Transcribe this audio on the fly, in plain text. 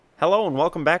Hello and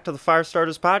welcome back to the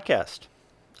Firestarters podcast.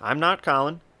 I'm not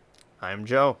Collin, I'm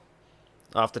Joe.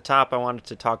 Off the top, I wanted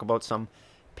to talk about some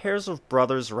pairs of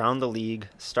brothers around the league,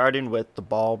 starting with the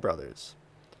Ball brothers.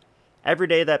 Every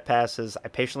day that passes, I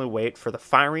patiently wait for the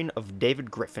firing of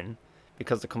David Griffin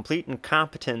because the complete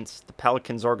incompetence the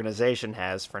Pelicans organization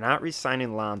has for not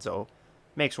re-signing Lonzo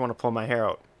makes me want to pull my hair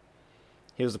out.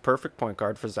 He was the perfect point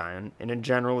guard for Zion, and in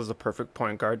general is the perfect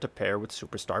point guard to pair with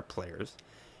superstar players.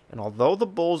 And although the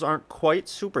Bulls aren't quite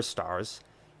superstars,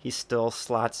 he still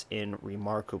slots in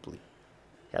remarkably.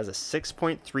 He has a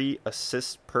 6.3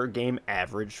 assists per game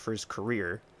average for his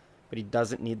career, but he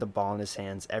doesn't need the ball in his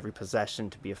hands every possession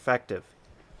to be effective,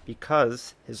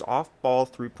 because his off-ball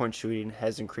three-point shooting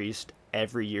has increased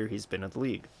every year he's been in the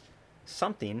league,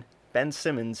 something Ben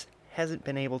Simmons hasn't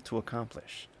been able to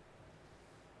accomplish.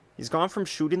 He's gone from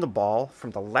shooting the ball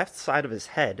from the left side of his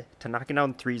head to knocking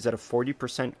down threes at a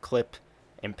 40% clip.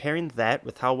 And pairing that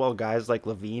with how well guys like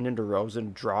LaVine and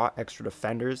DeRozan draw extra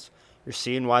defenders, you're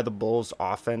seeing why the Bulls'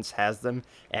 offense has them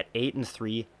at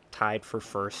 8-3, tied for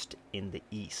first in the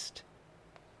East.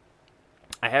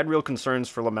 I had real concerns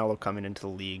for LaMelo coming into the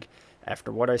league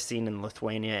after what I've seen in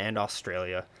Lithuania and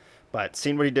Australia, but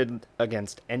seeing what he did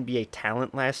against NBA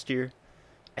talent last year,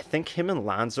 I think him and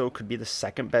Lonzo could be the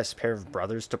second best pair of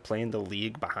brothers to play in the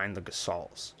league behind the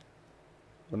Gasols.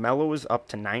 LaMelo is up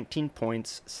to 19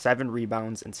 points, 7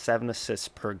 rebounds, and 7 assists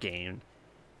per game.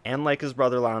 And like his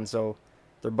brother Lonzo,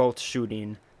 they're both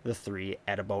shooting the three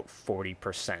at about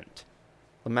 40%.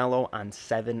 LaMelo on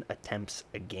 7 attempts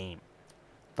a game.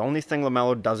 The only thing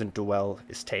LaMelo doesn't do well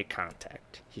is take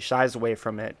contact. He shies away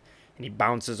from it, and he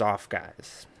bounces off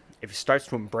guys. If he starts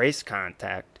to embrace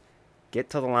contact, get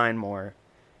to the line more,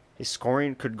 his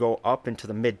scoring could go up into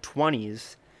the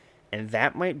mid-20s, and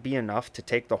that might be enough to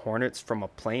take the Hornets from a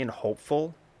play-in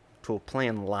hopeful to a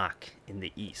play-in lock in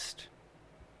the East.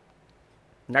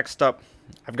 Next up,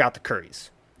 I've got the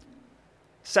Currys.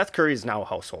 Seth Curry is now a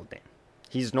household name.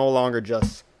 He's no longer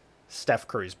just Steph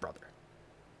Curry's brother.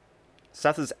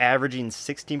 Seth is averaging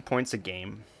 16 points a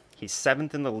game. He's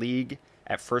 7th in the league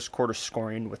at first quarter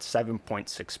scoring with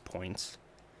 7.6 points.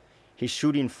 He's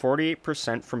shooting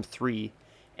 48% from 3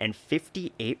 and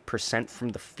 58% from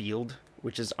the field,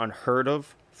 which is unheard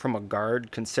of from a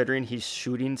guard considering he's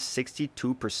shooting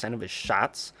 62% of his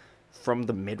shots from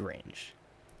the mid-range.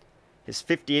 His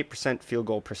 58% field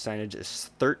goal percentage is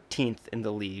 13th in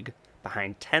the league,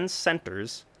 behind 10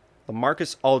 centers,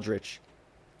 LaMarcus Aldridge,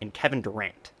 and Kevin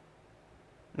Durant.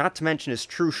 Not to mention his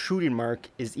true shooting mark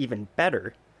is even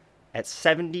better at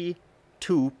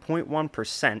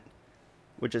 72.1%,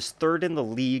 which is 3rd in the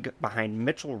league behind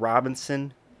Mitchell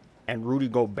Robinson and Rudy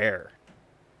Gobert.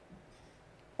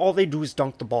 All they do is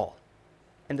dunk the ball,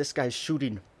 and this guy's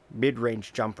shooting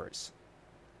mid-range jumpers.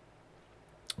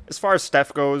 As far as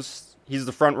Steph goes, he's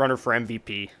the front runner for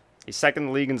MVP. He's 2nd in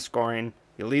the league in scoring.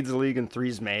 He leads the league in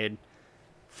threes made.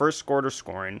 First quarter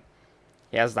scoring.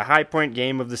 He has the high point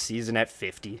game of the season at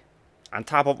 50. On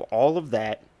top of all of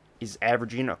that, he's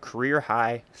averaging a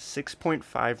career-high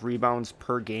 6.5 rebounds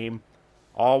per game,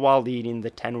 all while leading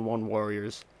the 10-1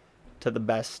 Warriors to the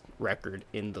best record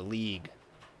in the league.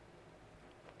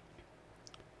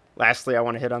 Lastly, I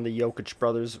want to hit on the Jokic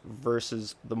brothers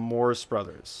versus the Morris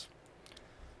brothers.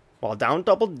 While down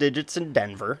double digits in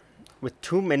Denver, with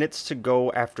 2 minutes to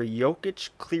go after Jokic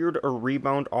cleared a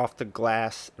rebound off the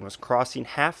glass and was crossing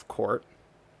half court,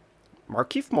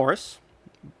 Markieff Morris,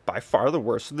 by far the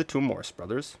worst of the two Morris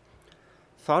brothers,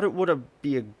 thought it would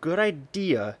be a good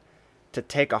idea to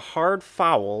take a hard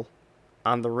foul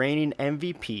on the reigning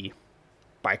MVP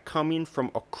by coming from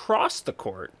across the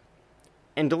court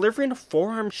and delivering a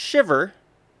forearm shiver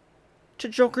to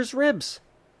Joker's ribs.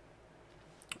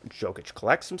 Jokic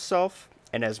collects himself,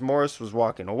 and as Morris was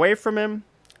walking away from him,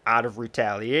 out of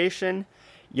retaliation,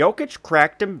 Jokic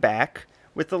cracked him back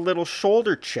with a little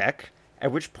shoulder check,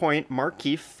 at which point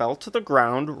Markieff fell to the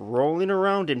ground, rolling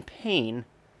around in pain,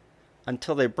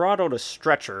 until they brought out a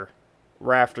stretcher,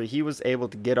 where after he was able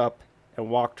to get up and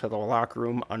walk to the locker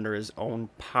room under his own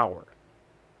power.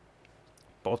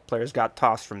 Both players got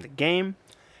tossed from the game.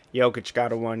 Jokic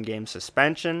got a 1-game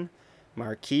suspension.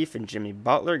 Markieff and Jimmy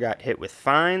Butler got hit with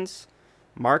fines.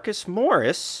 Marcus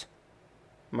Morris,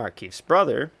 Markieff's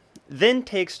brother, then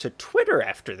takes to Twitter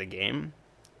after the game,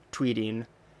 tweeting,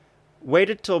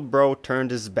 "Waited till bro turned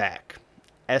his back.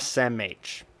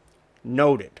 SMH.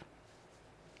 Noted."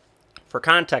 For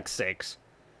context sakes,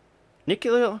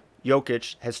 Nikola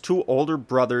Jokic has 2 older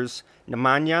brothers,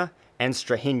 Nemanja and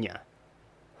Strahinja,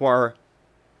 who are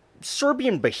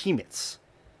Serbian behemoths.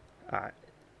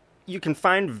 You can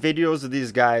find videos of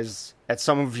these guys at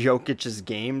some of Jokic's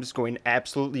games going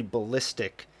absolutely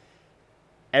ballistic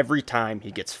every time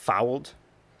he gets fouled.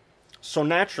 So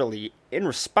naturally, in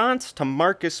response to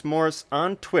Marcus Morris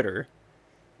on Twitter,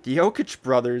 the Jokic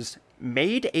brothers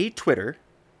made a Twitter,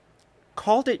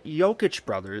 called it Jokic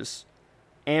Brothers,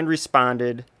 and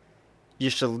responded, "You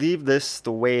should leave this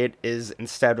the way it is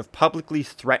instead of publicly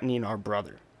threatening our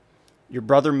brother. Your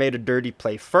brother made a dirty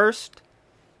play first.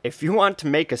 If you want to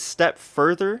make a step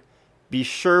further, be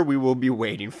sure we will be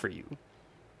waiting for you."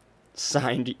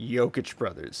 Signed, Jokic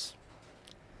Brothers.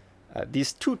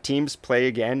 These two teams play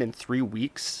again in 3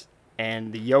 weeks,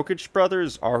 and the Jokic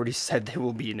brothers already said they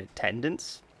will be in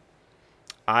attendance.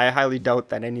 I highly doubt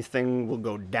that anything will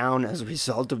go down as a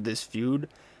result of this feud,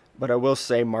 but I will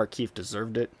say Markieff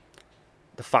deserved it.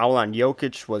 The foul on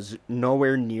Jokic was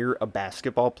nowhere near a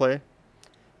basketball play,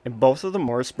 and both of the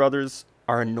Morris brothers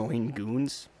are annoying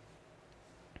goons.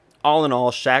 All in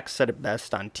all, Shaq said it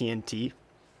best on TNT.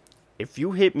 "If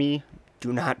you hit me,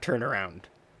 do not turn around,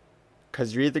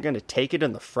 because you're either going to take it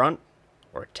in the front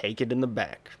or take it in the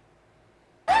back."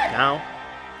 Now,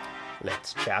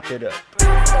 let's chop it up.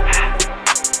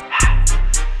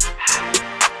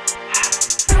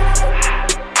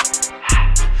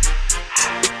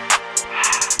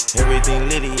 Everything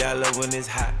litty, I love when it's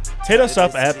hot. Hit us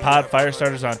up at Pod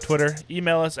Firestarters on Twitter.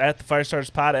 Email us at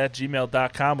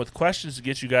thefirestarterspod@gmail.com with questions to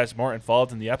get you guys more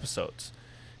involved in the episodes.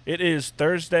 It is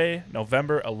Thursday,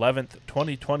 November 11th,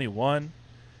 2021.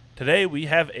 Today we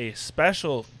have a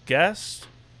special guest,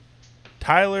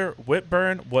 Tyler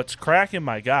Whitburn. What's cracking,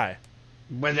 my guy?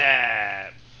 With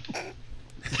that.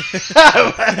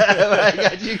 I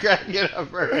got you cracking it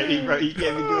up already, bro. You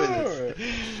can't be doing this.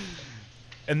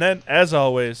 And then, as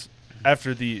always,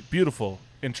 after the beautiful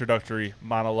introductory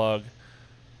monologue,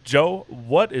 Joe,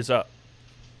 what is up?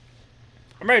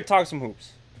 I'm ready to talk some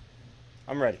hoops.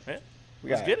 I'm ready. Yeah,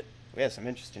 let's get it. We had some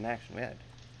interesting action.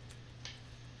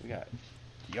 We got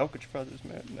the Jokic brothers,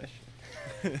 man. That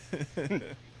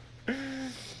shit.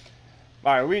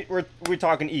 All right, we're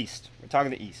talking East. We're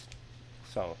talking the East.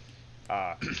 So,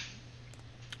 I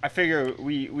figure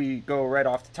we go right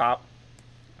off the top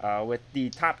with the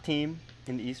top team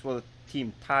in the East. Well, the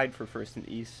team tied for first in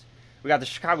the East. We got the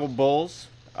Chicago Bulls.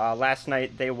 Last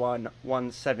night they won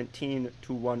 117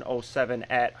 to 107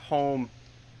 at home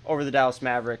over the Dallas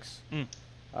Mavericks.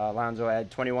 Lonzo had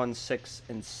 21, 6,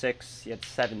 and 6. He had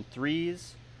 7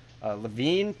 threes.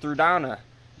 Levine threw down a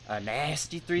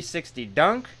nasty 360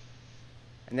 dunk.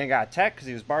 And then got a tech because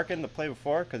he was barking the play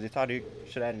before because he thought he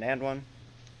should have had an and one.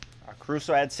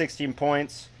 Caruso had 16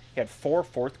 points. He had 4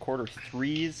 fourth-quarter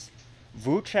threes.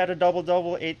 Vooch had a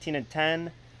double-double, 18 and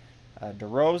 10.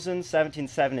 DeRozan, 17,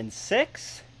 7, and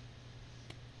 6.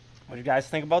 What do you guys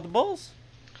think about the Bulls?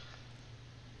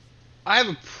 I have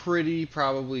a pretty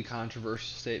probably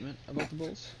controversial statement about the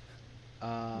Bulls.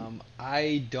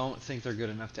 I don't think they're good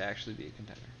enough to actually be a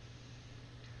contender.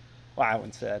 Well, I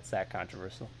wouldn't say that's that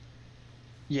controversial.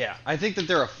 Yeah, I think that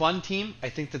they're a fun team. I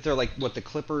think that they're like what the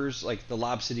Clippers, like the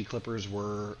Lob City Clippers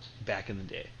were back in the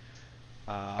day.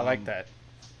 I like that.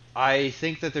 I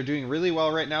think that they're doing really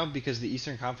well right now because the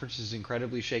Eastern Conference is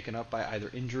incredibly shaken up by either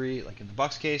injury, like in the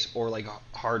Bucks case, or like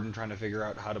Harden trying to figure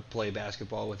out how to play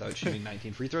basketball without shooting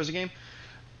 19 free throws a game.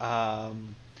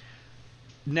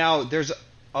 Now, there's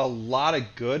a lot of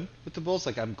good with the Bulls.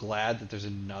 Like, I'm glad that there's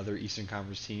another Eastern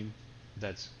Conference team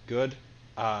that's good.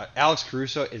 Alex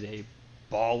Caruso is a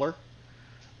baller.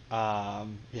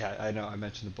 Yeah, I know I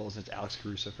mentioned the Bulls. It's Alex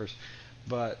Caruso first.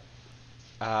 But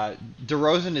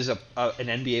DeRozan is an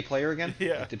NBA player again.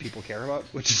 Yeah. Like, that people care about,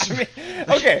 which is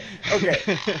Okay.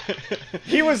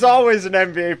 He was always an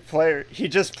NBA player. He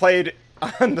just played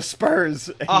on the Spurs.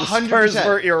 And the 100%. Spurs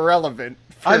were irrelevant.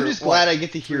 I'm just glad I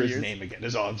get to hear 3 his years? name again.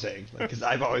 Is all I'm saying. Because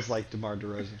I've always liked DeMar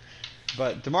DeRozan,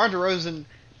 but DeMar DeRozan,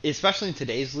 especially in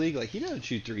today's league, like he doesn't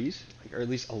shoot threes, like, or at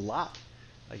least a lot.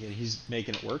 Like he's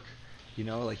making it work. You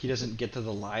know, like he doesn't get to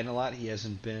the line a lot. He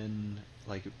hasn't been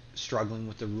like struggling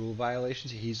with the rule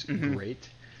violations. He's great.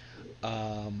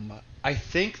 I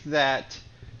think that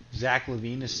Zach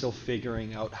LaVine is still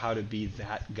figuring out how to be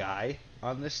that guy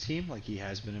on this team, like he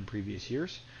has been in previous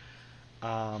years.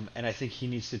 And I think he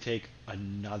needs to take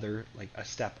another, like a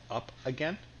step up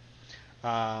again.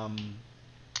 And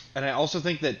I also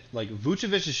think that like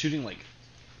Vucevic is shooting like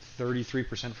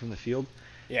 33% from the field.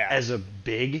 Yeah. As a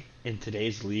big in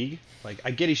today's league, like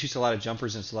I get he shoots a lot of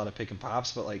jumpers and it's a lot of pick and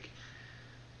pops, but like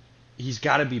he's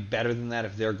got to be better than that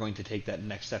if they're going to take that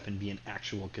next step and be an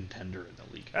actual contender in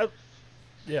the league.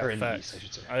 Yeah, or in the facts.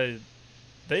 East, I should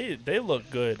say. They look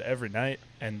good every night,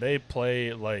 and they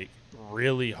play like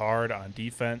really hard on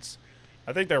defense.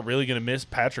 I think they're really going to miss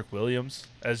Patrick Williams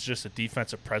as just a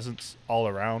defensive presence all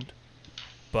around.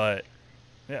 But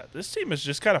Yeah, this team is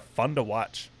just kind of fun to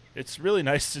watch. It's really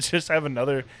nice to just have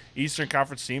another Eastern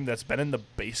Conference team that's been in the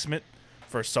basement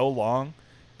for so long.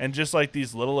 And just like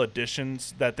these little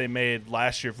additions that they made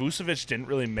last year. Vucevic didn't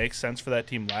really make sense for that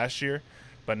team last year.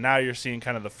 But now you're seeing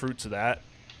kind of the fruits of that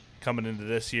coming into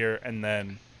this year. And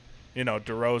then,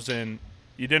 DeRozan,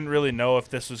 you didn't really know if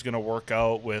this was going to work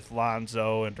out with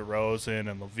Lonzo and DeRozan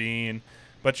and Levine.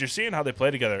 But you're seeing how they play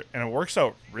together. And it works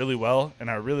out really well. And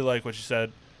I really like what you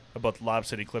said about the Lob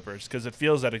City Clippers, because it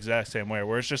feels that exact same way,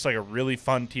 where it's just like a really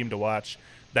fun team to watch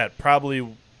that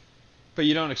probably... But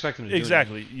you don't expect them to do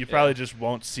Exactly. anything. You probably just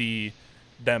won't see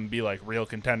them be like real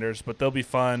contenders, but they'll be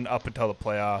fun up until the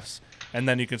playoffs, and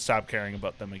then you can stop caring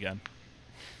about them again.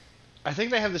 I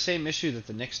think they have the same issue that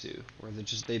the Knicks do, where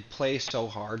they play so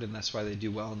hard, and that's why they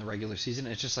do well in the regular season.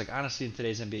 It's just like, honestly, in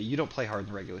today's NBA, you don't play hard in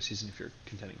the regular season if you're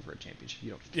contending for a championship. You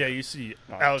don't. Yeah, you see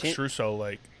Alex Caruso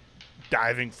like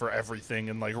diving for everything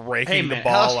and like raking Hey man, the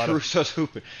ball Alex Caruso's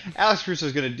hooping. Alex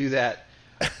Caruso's going to do that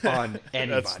on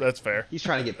anybody. That's fair. He's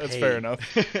trying to get paid. That's fair enough.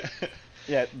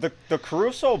 Yeah, the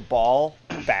Caruso ball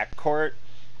backcourt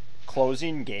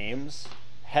closing games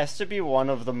has to be one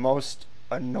of the most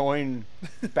annoying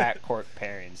backcourt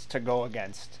pairings to go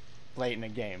against late in a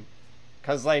game,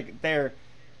 because like they're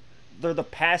the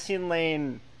passing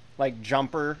lane like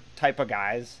jumper type of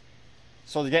guys,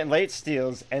 so they're getting late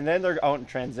steals and then they're out in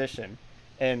transition,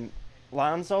 and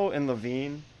Lonzo and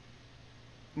Levine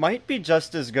might be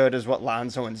just as good as what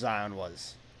Lonzo and Zion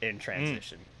was in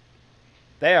transition.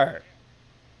 They are,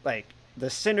 like, the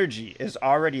synergy is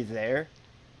already there,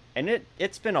 and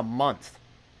it's been a month.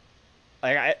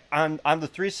 Like, on the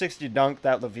 360 dunk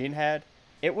that Levine had,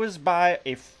 it was by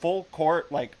a full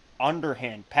court, like,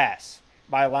 underhand pass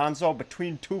by Lonzo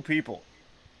between two people.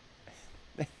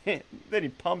 Then he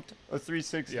pumped a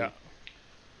 360. Yeah.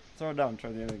 Throw it down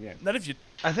toward the end of the game. Not if you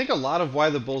I think a lot of why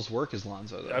the Bulls work is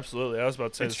Lonzo, though. absolutely. I was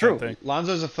about to say It's the same true. thing.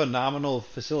 Lonzo's a phenomenal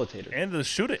facilitator. And the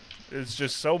shooting is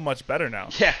just so much better now.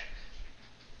 Yeah.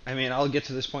 I mean, I'll get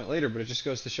to this point later, but it just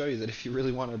goes to show you that if you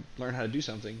really want to learn how to do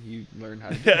something, you learn how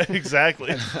to do Yeah,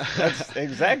 exactly. That's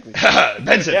exactly. it.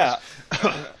 Ben Simmons.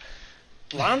 Yeah.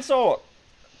 Lonzo,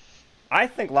 I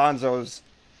think Lonzo's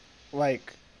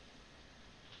like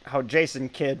how Jason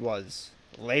Kidd was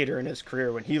later in his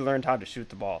career when he learned how to shoot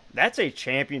the ball. That's a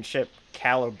championship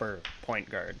caliber point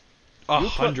guard. You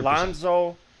put 100%.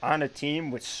 Lonzo on a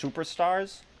team with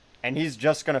superstars, and he's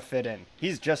just going to fit in.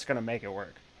 He's just going to make it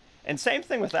work. And same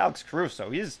thing with Alex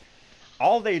Caruso.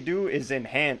 All they do is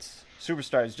enhance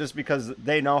superstars just because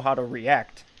they know how to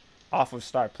react off of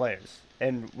star players,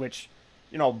 and which,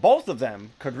 both of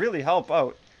them could really help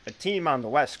out a team on the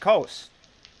West Coast.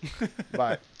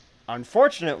 But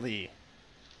unfortunately,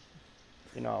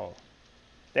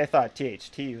 they thought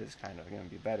THT was kind of going to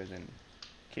be better than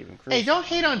Kevin Cruz. Hey, don't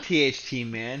hate on THT,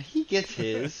 man. He gets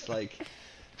his. Like,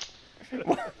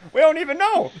 we don't even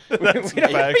know. That's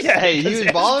facts. hey, he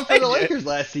was balling for the Lakers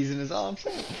last season. Is all I'm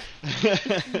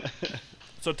saying.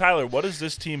 So Tyler, what does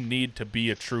this team need to be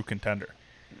a true contender?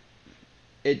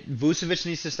 Vucevic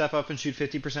needs to step up and shoot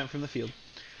 50% from the field,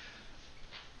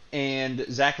 and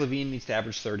Zach LaVine needs to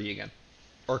average 30 again,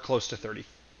 or close to 30.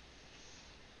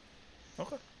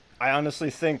 Okay. I honestly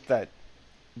think that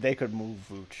they could move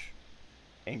Vooch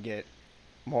and get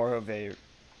more of a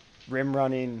rim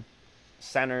running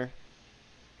center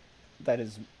that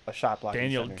is a shot blocking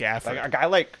Daniel center. Gafford. Like a guy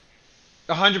like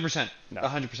 100%. no,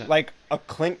 100%. like a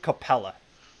Clint Capella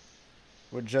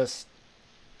would just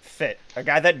fit. A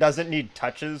guy that doesn't need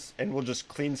touches and will just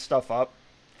clean stuff up.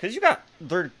 Because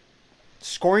their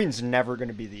scoring's never going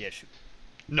to be the issue.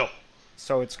 No.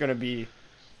 So it's going to be,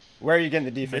 where are you getting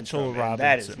the defense Mitchell from? And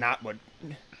that is Robinson. not what...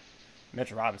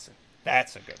 Mitchell Robinson.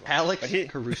 That's a good one. Alex But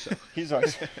Caruso. He's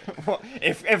always... Well,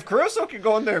 if Caruso could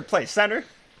go in there and play center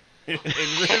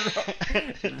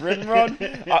and rim run,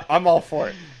 I'm all for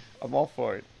it. I'm all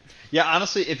for it. Yeah,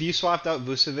 honestly, if you swapped out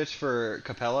Vucevic for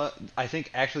Capella, I think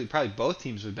actually probably both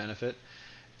teams would benefit,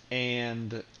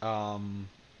 and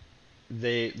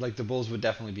the Bulls would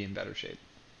definitely be in better shape,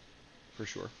 for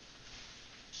sure.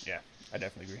 Yeah, I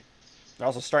definitely agree. They're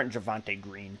also starting Javonte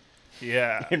Green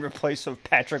Yeah. in replace of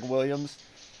Patrick Williams,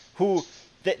 who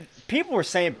people were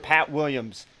saying Pat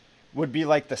Williams would be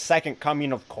like the second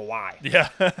coming of Kawhi. Yeah.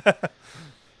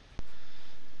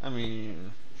 I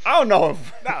mean, I don't know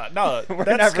if no, we're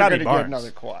that's never Scotty going to Barnes. get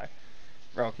another Kawhi.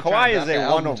 Bro, Kawhi is a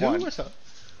album too, 101. what's up?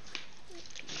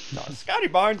 No, Scotty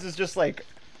Barnes is just like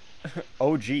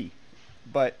OG,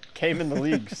 but came in the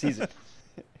league season.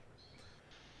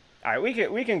 All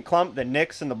right, we can clump the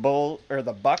Knicks and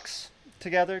the Bucks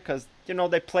together because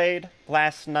they played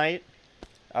last night,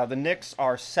 The Knicks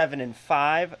are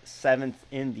 7-5, seventh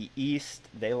in the East.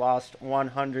 They lost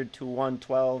 100 to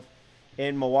 112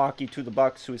 in Milwaukee to the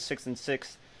Bucks, who is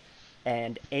 6-6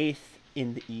 and eighth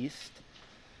in the East.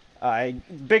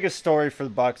 Biggest story for the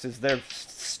Bucks is they're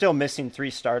still missing 3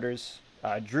 starters.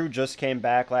 Drew just came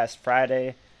back last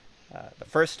Friday, the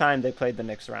first time they played the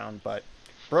Knicks round, but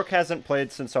Brooke hasn't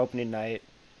played since opening night.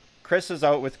 Chris is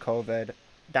out with COVID.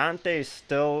 Dante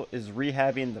still is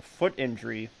rehabbing the foot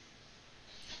injury,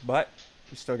 but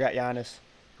we still got Giannis,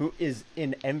 who is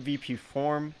in MVP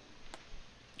form.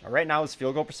 Right now his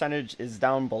field goal percentage is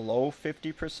down below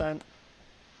 50%,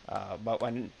 but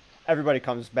when everybody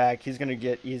comes back, he's going to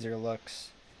get easier looks,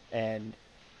 and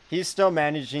he's still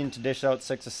managing to dish out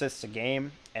 6 assists a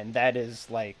game, and that is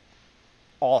like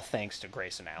all thanks to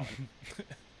Grayson Allen,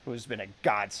 who has been a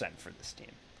godsend for this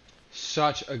team.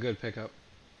 Such a good pickup.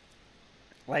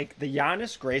 Like, the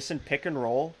Giannis Grayson pick and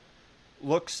roll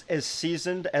looks as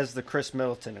seasoned as the Chris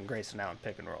Middleton and Grayson Allen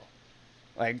pick and roll.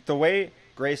 Like, the way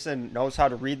Grayson knows how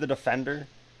to read the defender,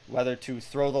 whether to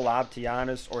throw the lob to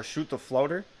Giannis or shoot the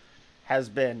floater, has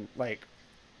been, like,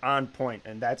 on point.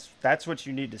 And that's what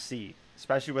you need to see,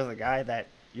 especially with a guy that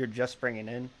you're just bringing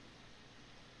in.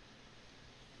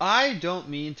 I don't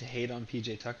mean to hate on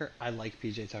PJ Tucker. I like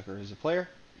PJ Tucker as a player.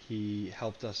 He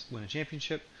helped us win a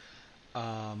championship.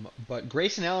 But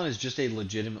Grayson Allen is just a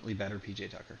legitimately better PJ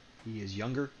Tucker. He is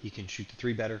younger. He can shoot the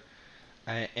 3 better.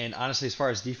 And honestly, as far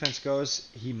as defense goes,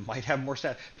 he might have more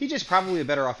stats. PJ's probably a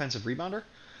better offensive rebounder.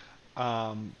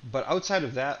 But outside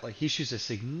of that, like, he shoots a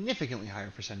significantly higher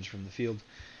percentage from the field.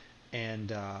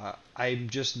 And I'm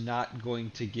just not going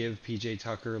to give PJ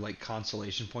Tucker like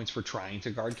consolation points for trying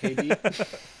to guard KD.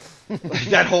 Like,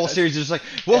 that whole series is like,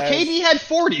 well, KD had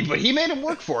 40, but he made him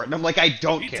work for it. And I'm like, I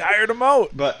don't care. He tired him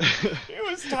out. But He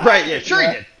was tired. right, yeah, sure he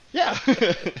did. Yeah.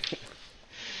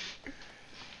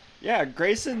 Yeah,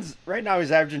 Grayson's right now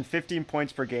he's averaging 15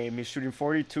 points per game. He's shooting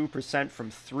 42% from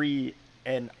 3,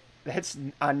 and that's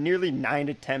on nearly 9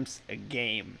 attempts a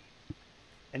game.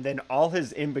 And then all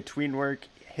his in-between work,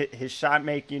 his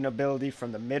shot-making ability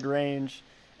from the mid-range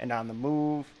and on the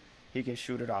move. He can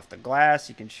shoot it off the glass.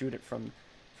 He can shoot it from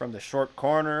the short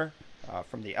corner,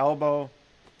 from the elbow.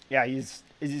 Yeah, he's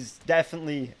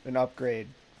definitely an upgrade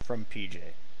from PJ.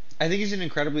 I think he's an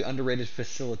incredibly underrated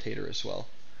facilitator as well.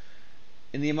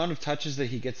 In the amount of touches that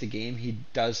he gets a game, he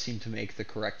does seem to make the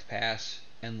correct pass,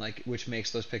 and like, which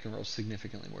makes those pick and rolls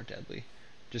significantly more deadly.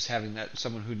 Just having that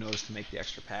someone who knows to make the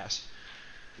extra pass.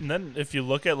 And then if you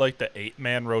look at like the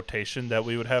 8-man rotation that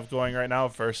we would have going right now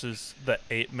versus the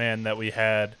 8-man that we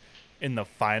had in the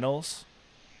finals,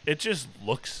 it just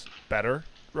looks better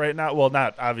right now. Well,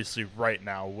 not obviously right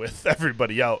now with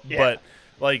everybody out, but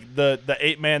like the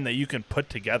 8-man that you can put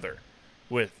together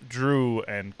with Drew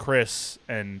and Chris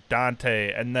and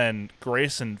Dante and then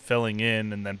Grayson filling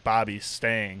in and then Bobby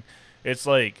staying. It's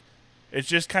like, it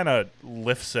just kind of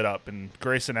lifts it up. And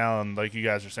Grayson Allen, like you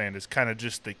guys are saying, is kind of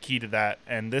just the key to that.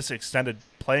 And this extended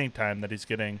playing time that he's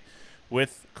getting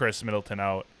with Chris Middleton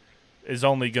out is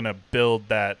only going to build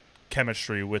that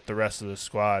chemistry with the rest of the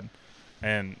squad.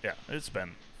 And, yeah, it's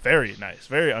been very nice.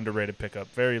 Very underrated pickup.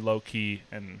 Very low-key.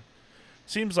 And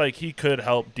seems like he could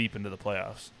help deep into the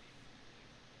playoffs.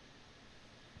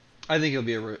 I think he'll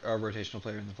be a rotational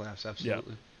player in the playoffs,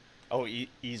 absolutely. Yeah. Oh,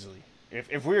 easily.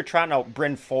 If we were trying out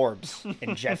Bryn Forbes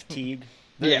and Jeff Teague.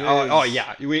 Yeah,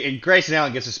 yeah. And Grayson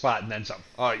Allen gets a spot and then some.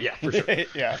 Oh, yeah, for sure.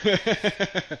 Yeah.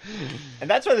 And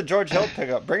that's why the George Hill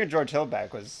pickup, bringing George Hill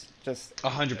back, was just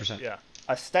 100%. Yeah.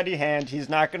 a steady hand. He's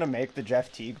not going to make the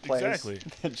Jeff Teague plays. Exactly.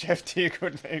 that Jeff Teague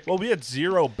would make. Well, we had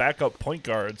 0 backup point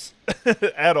guards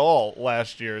at all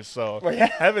last year, so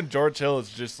having George Hill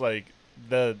is just like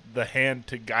the hand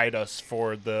to guide us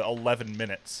for the 11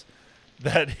 minutes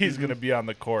that he's going to be on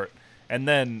the court. And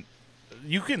then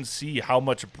you can see how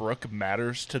much Brook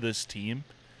matters to this team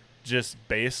just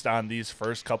based on these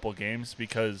first couple games,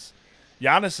 because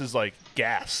Giannis is like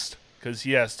gassed because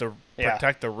he has to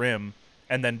protect the rim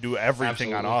and then do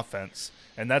everything on offense.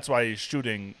 And that's why he's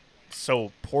shooting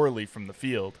so poorly from the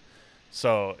field.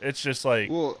 So it's just like...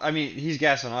 Well, I mean, he's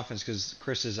gassed on offense because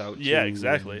Chris is out, too. Yeah,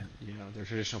 exactly. And, you know, their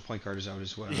traditional point guard is out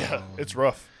as well. Yeah, it's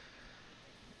rough.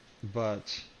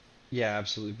 But... yeah,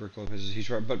 absolutely. Brook Lopez is a huge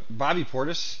part. But Bobby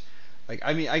Portis, like,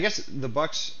 I mean, I guess the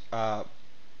Bucks,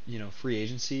 free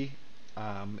agency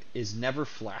is never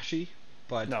flashy,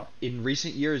 but in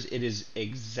recent years, it is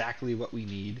exactly what we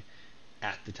need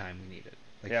at the time we need it.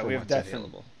 Like, yeah, for we've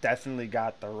available. definitely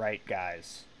got the right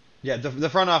guys. Yeah, the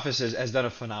front office has done a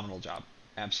phenomenal job.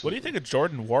 Absolutely. What do you think of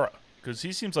Jordan Nwora? Because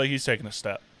he seems like he's taking a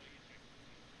step.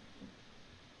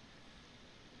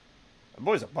 The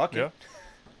boy's a bucket. Yeah.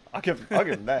 I'll give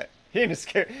him that. He ain't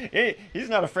scared. He's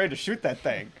not afraid to shoot that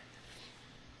thing.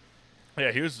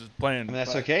 Yeah, he was just playing. I mean,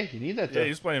 that's okay. You need that. Though. Yeah,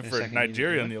 he's playing In a for second,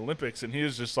 Nigeria in the Olympics, and he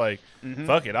was just like,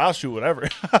 "Fuck it, I'll shoot whatever."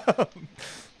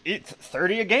 It's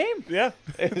 30 a game. Yeah,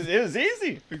 It was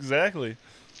easy. exactly.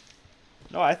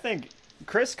 No, I think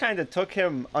Chris kind of took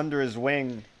him under his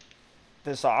wing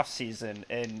this offseason,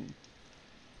 and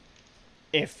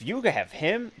if you have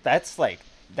him, that's the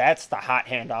hot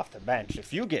hand off the bench.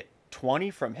 If you get 20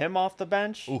 from him off the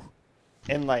bench, Ooh.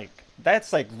 and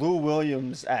that's like Lou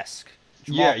Williams-esque.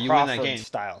 Yeah, Jamal you win that Crawford game.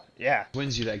 style. Yeah.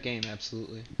 Wins you that game,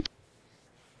 absolutely.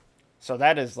 So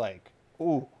that is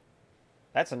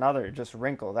that's another just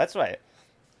wrinkle. That's why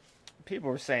people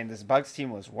were saying this Bucks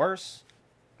team was worse.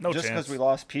 No just chance. because we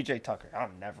lost PJ Tucker.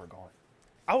 I'm never going.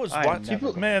 I was I'm watching. never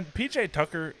going. Man, PJ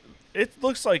Tucker. It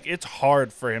looks like it's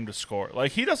hard for him to score.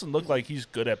 Like he doesn't look like he's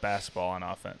good at basketball on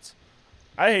offense.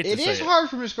 I hate to It say is it. hard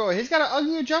for him to score. He's got an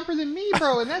uglier jumper than me,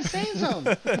 bro, and that's saying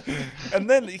something. And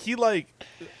then he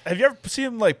have you ever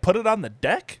seen him put it on the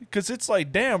deck? Because it's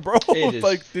like, damn, bro. It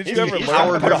is. Did you He's ever Howard learn?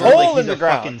 Howard put a Hurd, hole he's in the a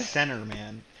ground. fucking center,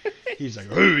 man. He's like,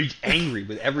 oh, he's angry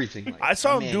with everything. Like, I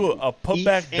saw him man, do a he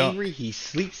putback eats dunk. angry. He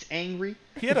sleeps angry.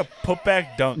 He had a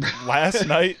putback dunk last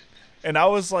night, and I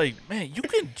was like, man, you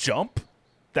can jump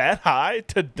that high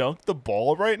to dunk the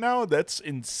ball right now? That's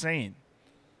insane.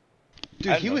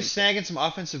 Dude, he was snagging some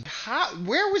offensive.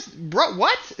 Where was bro?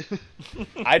 What?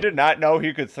 I did not know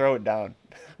he could throw it down.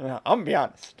 I'm gonna be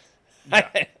honest.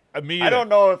 Me I don't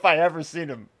know if I ever seen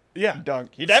him Yeah,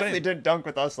 dunk. He definitely same. didn't dunk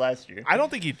with us last year. I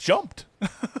don't think he jumped.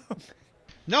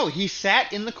 No, he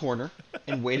sat in the corner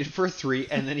and waited for a three,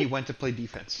 and then he went to play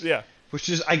defense. Yeah. Which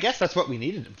is, I guess, that's what we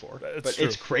needed him for. That's but true.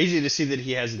 it's crazy to see that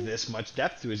he has this much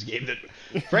depth to his game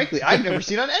that, frankly, I've never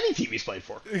seen on any team he's played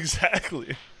for.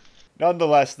 Exactly.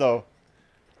 Nonetheless, though,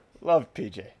 loved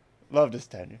PJ. Loved his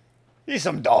tenure. He's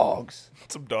some dogs.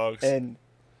 Some dogs. And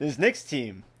this Knicks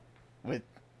team, with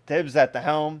Tibbs at the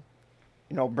helm,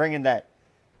 bringing that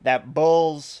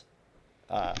Bulls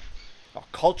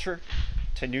culture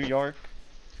to New York.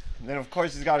 And then, of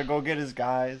course, he's got to go get his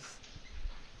guys.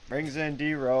 Brings in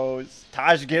D. Rose.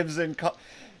 Taj Gibson.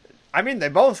 They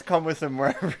both come with him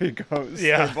wherever he goes.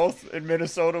 Yeah. They're both in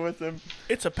Minnesota with him.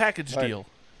 It's a package But- deal.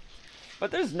 But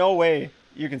there's no way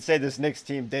you can say this Knicks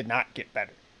team did not get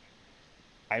better.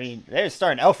 They're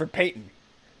starting Alfred Payton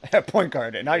at point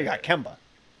guard, and now you got Kemba.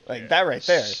 That right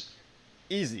there.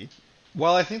 Easy.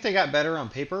 Well, I think they got better on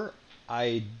paper.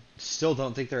 I still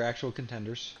don't think they're actual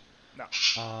contenders. No.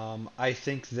 I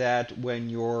think that when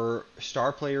your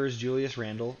star player is Julius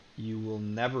Randle, you will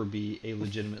never be a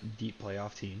legitimate deep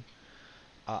playoff team.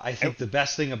 I think the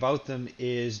best thing about them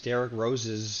is Derrick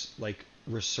Rose's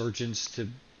resurgence to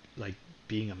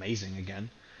being amazing again.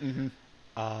 Mm-hmm.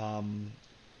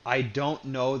 I don't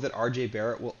know that R.J.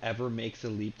 Barrett will ever make the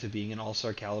leap to being an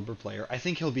all-star caliber player. I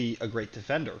think he'll be a great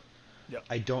defender. Yep.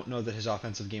 I don't know that his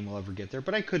offensive game will ever get there,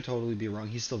 but I could totally be wrong.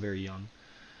 He's still very young.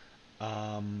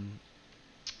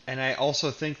 And I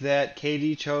also think that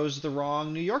KD chose the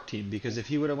wrong New York team, because if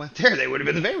he would have went there, they would have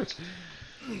been the favorites.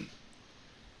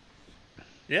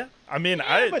 Yeah, I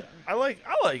like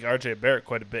RJ Barrett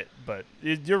quite a bit, but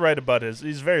you're right about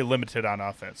he's very limited on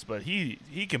offense, but he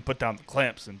can put down the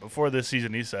clamps. And before this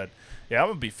season, he said, "Yeah, I'm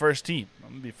gonna be first team.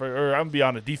 I'm gonna be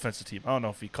on a defensive team." I don't know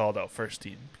if he called out first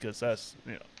team because that's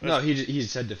No, he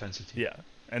said defensive team. yeah.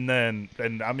 And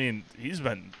he's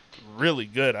been really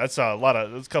good. I saw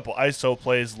there's a couple ISO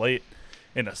plays late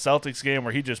in a Celtics game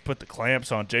where he just put the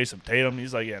clamps on Jason Tatum.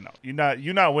 He's like, "Yeah, no,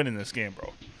 you're not winning this game,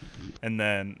 bro." And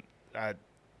then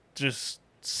just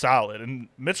solid. And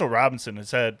Mitchell Robinson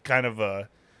has had kind of a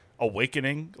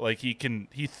awakening.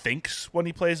 He thinks when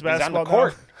he plays He's on basketball the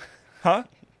court. now. Huh?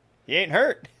 He ain't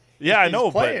hurt. Yeah, I He's know,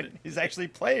 playing. but He's actually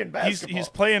playing basketball. he's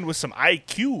playing with some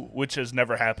IQ, which has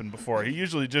never happened before. He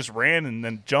usually just ran and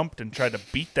then jumped and tried to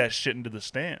beat that shit into the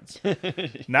stands.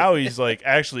 Now he's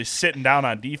actually sitting down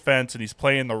on defense and he's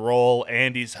playing the role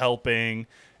and he's helping.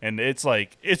 And it's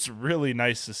really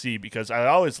nice to see, because I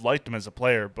always liked him as a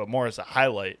player, but more as a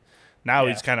highlight. Now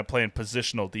he's kind of playing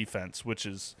positional defense, which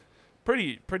is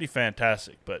pretty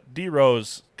fantastic. But D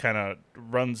Rose kind of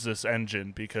runs this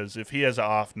engine, because if he has an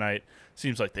off night,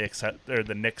 seems like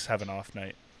the Knicks have an off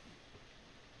night.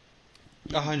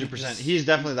 100%. He's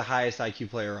definitely the highest IQ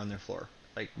player on their floor,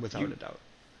 without a doubt.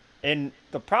 And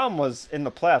the problem was, in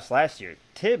the playoffs last year,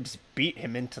 Tibbs beat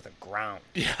him into the ground.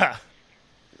 Yeah.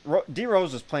 D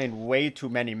Rose was playing way too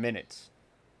many minutes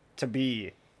to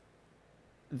be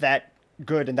that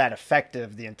good and that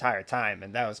effective the entire time,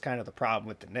 and that was kind of the problem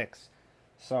with the Knicks.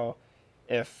 So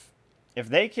if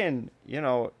they can,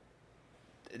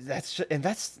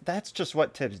 that's just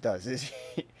what Tibbs does. Is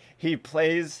he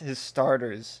plays his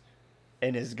starters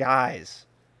and his guys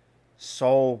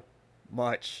so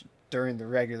much during the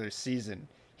regular season.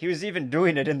 He was even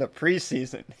doing it in the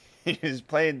preseason. He was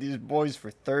playing these boys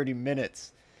for 30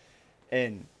 minutes,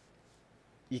 and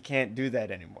you can't do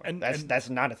that anymore. That's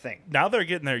not a thing. Now they're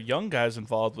getting their young guys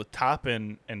involved with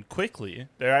Toppin and Quickly.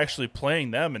 They're actually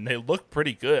playing them, and they look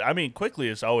pretty good. I mean, Quickly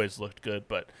has always looked good,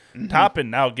 but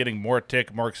Toppin now getting more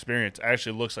experience,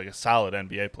 actually looks like a solid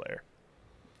NBA player.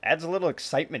 Adds a little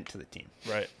excitement to the team.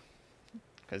 Right.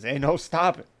 Because ain't no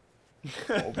stopping.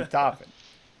 We'll be topping.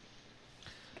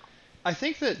 I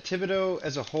think that Thibodeau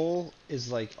as a whole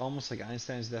is like almost like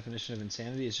Einstein's definition of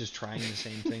insanity. It's just trying the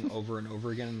same thing over and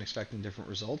over again and expecting different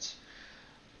results.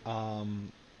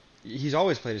 He's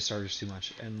always played his starters too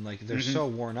much, and like they're so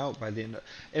worn out by the end.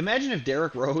 Imagine if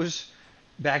Derrick Rose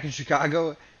back in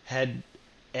Chicago had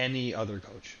any other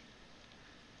coach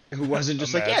who wasn't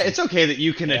just like, yeah, it's okay that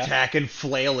you can attack and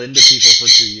flail into people for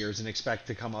 2 years and expect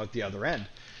to come out the other end,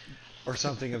 or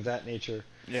something of that nature.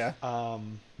 Yeah.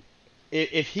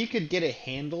 If he could get a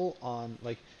handle on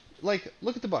like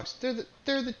look at the Bucks. They're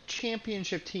the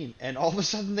championship team, and all of a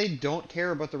sudden they don't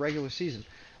care about the regular season.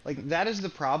 Like that is the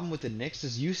problem with the Knicks,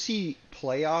 is you see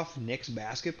playoff Knicks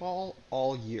basketball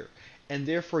all year, and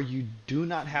therefore you do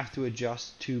not have to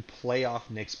adjust to playoff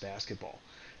Knicks basketball.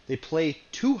 They play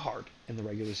too hard in the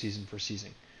regular season for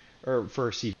season.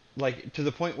 Like to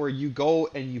the point where you go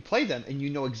and you play them and you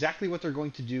know exactly what they're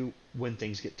going to do when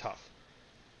things get tough.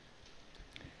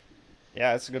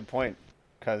 Yeah, that's a good point.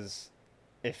 Because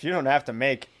if you don't have to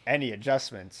make any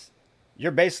adjustments,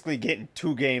 you're basically getting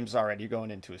 2 games already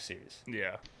going into a series.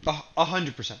 Yeah.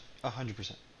 100%.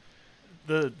 100%.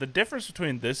 The difference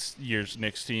between this year's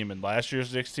Knicks team and last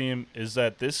year's Knicks team is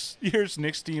that this year's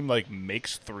Knicks team like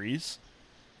makes threes.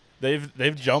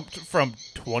 They've jumped from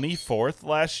 24th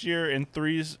last year in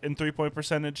 3-point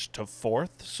percentage to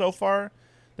 4th so far.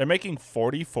 They're making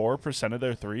 44% of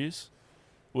their threes,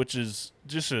 which is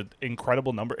just an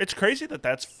incredible number. It's crazy that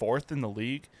that's 4th in the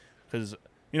league because,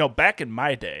 back in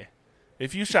my day,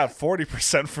 if you shot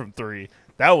 40% from 3,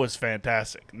 that was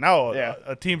fantastic. Now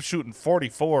a team shooting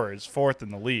 44 is 4th in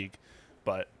the league.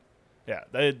 But, yeah,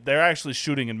 they're actually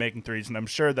shooting and making threes, and I'm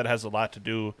sure that has a lot to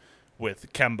do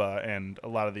with Kemba and a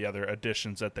lot of the other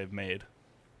additions that they've made.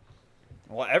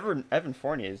 Well, Evan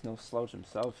Fournier is no slouch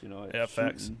himself, Yeah,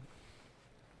 facts.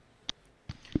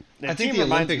 I think the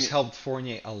Olympics helped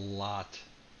Fournier a lot.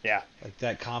 Yeah. Like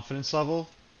that confidence level.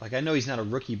 Like I know he's not a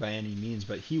rookie by any means,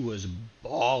 but he was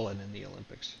balling in the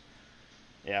Olympics.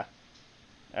 Yeah.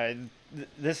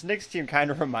 This Knicks team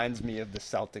kind of reminds me of the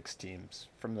Celtics teams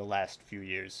from the last few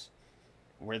years,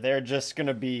 where they're just going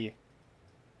to be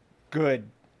good,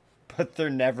 but they're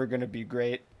never going to be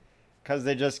great because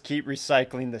they just keep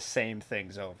recycling the same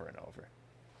things over and over.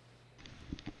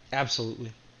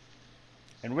 Absolutely.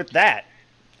 And with that,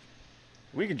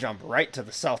 we can jump right to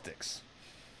the Celtics.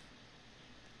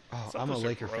 Oh, I'm a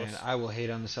Laker fan. I will hate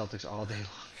on the Celtics all day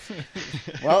long.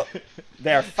 Well,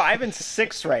 they are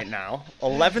 5-6 right now,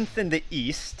 11th in the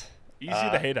East. Easy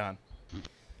to hate on.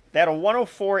 They had a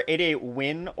 104-88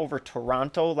 win over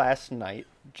Toronto last night.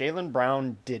 Jaylen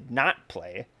Brown did not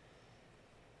play.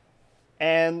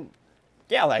 And,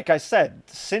 yeah, like I said,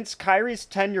 since Kyrie's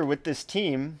tenure with this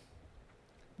team,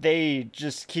 they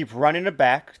just keep running it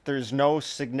back. There's no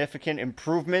significant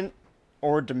improvement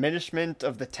or diminishment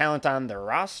of the talent on their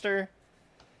roster.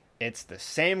 It's the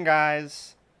same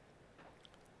guys.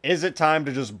 Is it time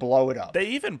to just blow it up? They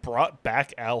even brought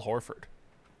back Al Horford.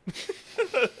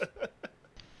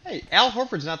 Hey, Al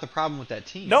Horford's not the problem with that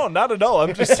team. No, not at all.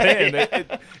 I'm just saying,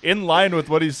 in line with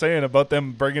what he's saying about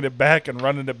them bringing it back and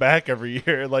running it back every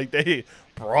year, like they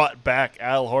brought back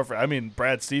Al Horford. I mean,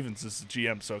 Brad Stevens is the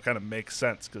GM, so it kind of makes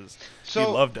sense because he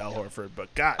loved Al Horford.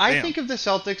 But God, I think of the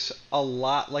Celtics a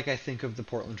lot like I think of the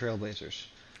Portland Trailblazers.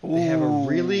 They have a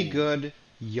really good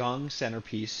young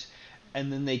centerpiece,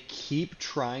 and then they keep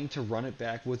trying to run it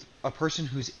back with a person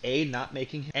who's A, not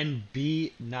making and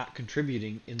B, not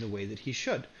contributing in the way that he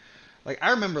should. Like,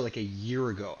 I remember like a year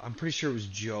ago, I'm pretty sure it was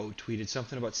Joe tweeted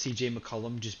something about CJ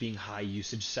McCollum just being high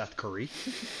usage Seth Curry.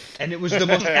 And it was the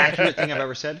most accurate thing I've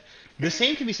ever said. The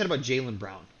same can be said about Jaylen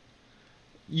Brown.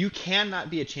 You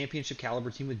cannot be a championship caliber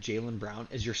team with Jaylen Brown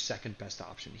as your second best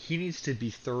option. He needs to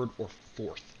be 3rd or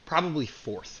 4th, probably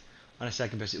 4th on a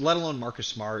second best, let alone Marcus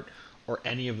Smart or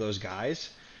any of those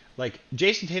guys. Like,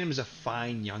 Jason Tatum is a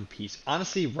fine young piece.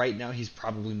 Honestly, right now he's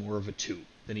probably more of a 2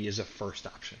 than he is a first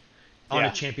option on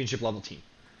a championship level team.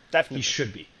 Definitely. He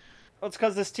should be. Well, it's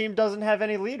because this team doesn't have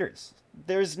any leaders.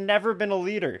 There's never been a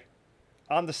leader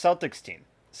on the Celtics team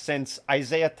since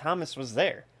Isaiah Thomas was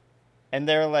there. And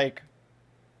they're like,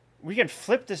 we can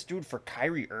flip this dude for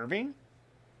Kyrie Irving.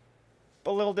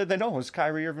 But little did they know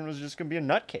Kyrie Irving was just going to be a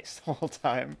nutcase the whole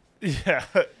time. Yeah.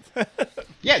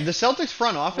 Yeah, the Celtics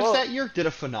front office that year did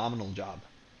a phenomenal job.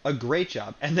 A great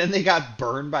job. And then they got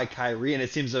burned by Kyrie, and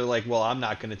it seems they're like, well, I'm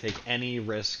not going to take any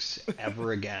risks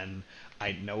ever again.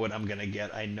 I know what I'm going to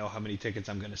get. I know how many tickets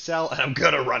I'm going to sell, and I'm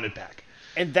going to run it back.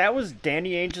 And that was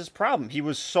Danny Ainge's problem. He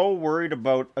was so worried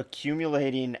about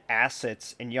accumulating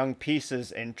assets and young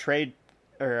pieces and trade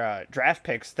or draft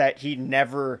picks that he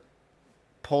never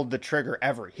pulled the trigger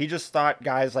ever. He just thought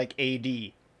guys like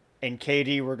AD and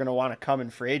KD were going to want to come in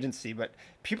free agency, but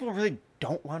people really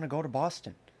don't want to go to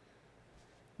Boston.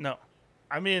 No.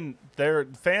 I mean, their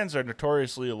fans are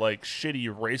notoriously, like, shitty,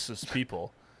 racist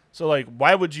people. So, like,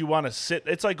 why would you want to sit?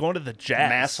 It's like going to the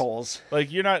Jazz. Assholes.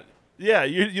 Like, you're not... Yeah,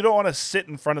 you don't want to sit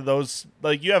in front of those...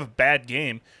 Like, you have a bad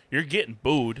game. You're getting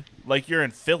booed. Like, you're in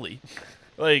Philly.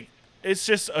 Like, it's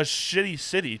just a shitty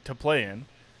city to play in.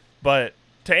 But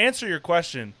to answer your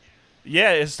question,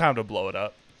 yeah, it's time to blow it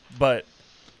up. But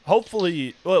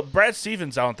hopefully... Well, Brad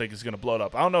Stevens, I don't think, is going to blow it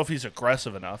up. I don't know if he's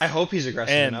aggressive enough. I hope he's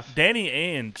aggressive enough.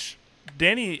 And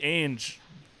Danny Ainge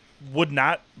would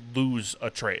not lose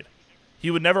a trade. He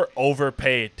would never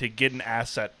overpay to get an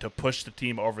asset to push the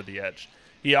team over the edge.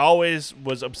 He always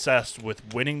was obsessed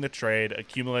with winning the trade,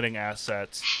 accumulating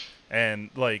assets, and,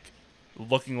 like,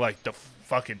 looking like the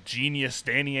fucking genius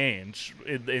Danny Ainge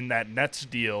in that Nets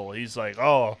deal. He's like,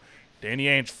 oh, Danny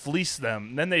Ainge fleeced them.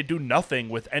 And then they do nothing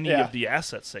with any of the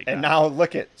assets they got. And now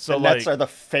look at the Nets are the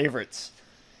favorites.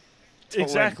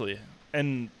 Exactly.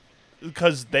 And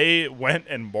because they went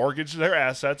and mortgaged their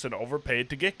assets and overpaid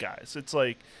to get guys. It's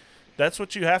like, that's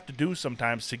what you have to do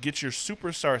sometimes to get your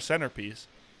superstar centerpiece.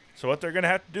 So what they're going to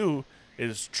have to do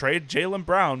is trade Jaylen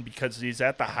Brown because he's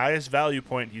at the highest value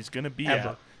point he's going to be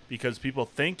at, because people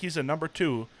think he's a number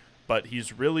 2, but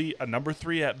he's really a number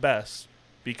 3 at best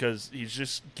because he's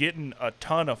just getting a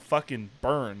ton of fucking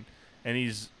burn. And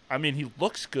he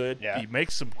looks good. Yeah. He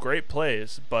makes some great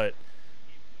plays, but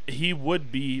he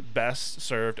would be best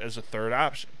served as a third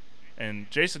option. And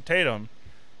Jason Tatum,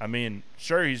 I mean,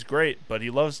 sure, he's great, but he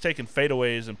loves taking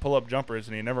fadeaways and pull-up jumpers,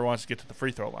 and he never wants to get to the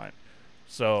free throw line.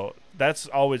 So that's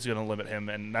always going to limit him,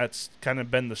 and that's kind of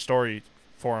been the story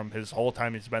for him his whole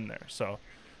time he's been there. So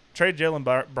trade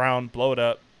Jaylen Brown, blow it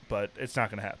up, but it's not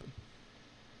going to happen.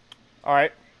 All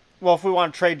right. Well, if we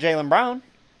want to trade Jaylen Brown,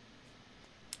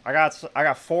 I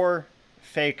got 4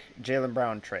 fake Jaylen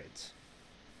Brown trades.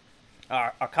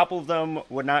 A couple of them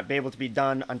would not be able to be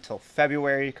done until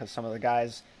February because some of the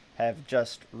guys have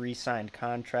just re-signed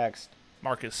contracts.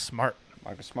 Marcus Smart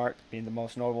being the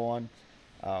most notable one.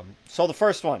 So the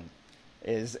first one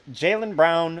is Jaylen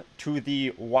Brown to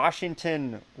the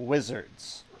Washington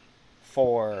Wizards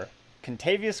for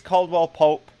Kentavious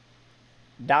Caldwell-Pope,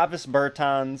 Davis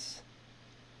Bertans,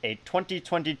 a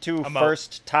 2022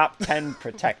 first top 10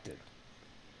 protected.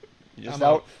 I'm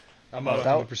out. I'm out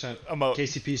out. 100%. I'm out.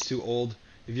 KCP's too old.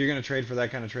 If you're going to trade for that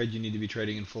kind of trade, you need to be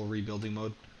trading in full rebuilding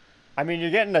mode. I mean,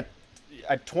 you're getting a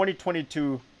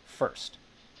 2022 first.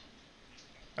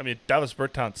 I mean, Davis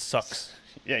Bertans sucks.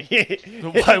 Yeah, he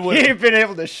would ain't been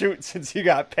able to shoot since he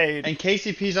got paid. And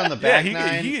KCP's on the back Yeah,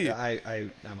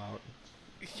 nine. I'm out.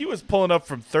 He was pulling up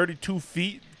from 32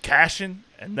 feet, cashing,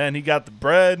 and then he got the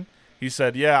bread. He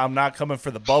said, yeah, I'm not coming for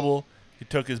the bubble. He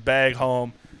took his bag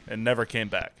home and never came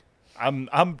back. I'm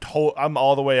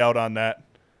all the way out on that.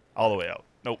 All the way out.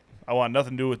 Nope. I want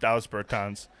nothing to do with Davis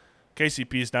Bertans.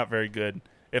 KCP's not very good.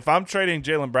 If I'm trading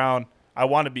Jaylen Brown, I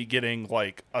want to be getting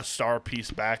like a star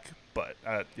piece back. But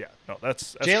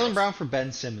that's Jaylen Brown for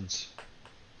Ben Simmons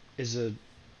is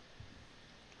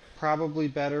probably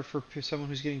better for someone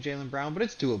who's getting Jaylen Brown, but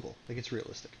it's doable. Like, it's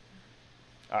realistic.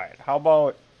 All right, how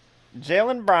about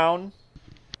Jaylen Brown,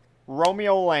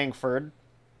 Romeo Langford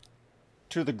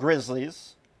to the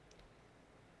Grizzlies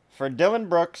for Dylan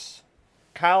Brooks,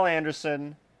 Kyle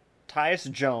Anderson,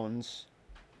 Tyus Jones,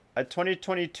 a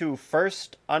 2022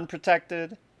 first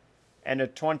unprotected, and a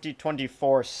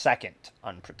 2024 second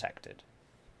unprotected.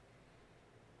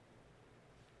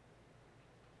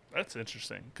 That's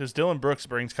interesting because Dylan Brooks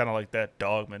brings kind of like that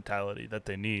dog mentality that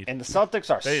they need. And the Celtics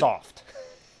are soft.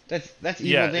 That's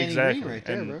evil Danny Green right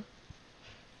there, bro.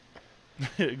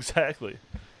 Exactly.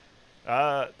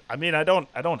 I mean, I don't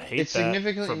hate it's that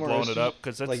significantly for more blowing it up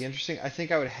because like interesting. I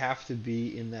think I would have to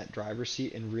be in that driver's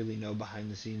seat and really know behind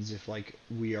the scenes if like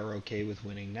we are okay with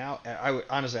winning now. I would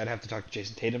honestly, I'd have to talk to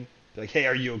Jason Tatum. Be like, hey,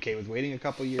 are you okay with waiting a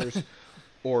couple years,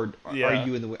 or are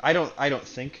you in the? I don't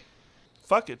think.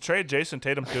 Fuck it, trade Jason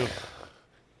Tatum too.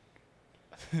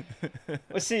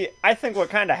 Well, see, I think what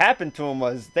kind of happened to him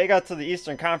was they got to the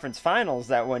Eastern Conference Finals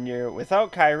that one year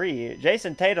without Kyrie.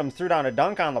 Jason Tatum threw down a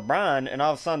dunk on LeBron, and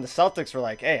all of a sudden the Celtics were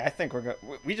like, "Hey, I think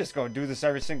we just go do this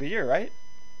every single year, right?"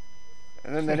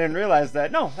 And then they didn't realize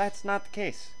that no, that's not the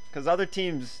case because other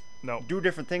teams do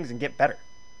different things and get better.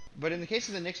 But in the case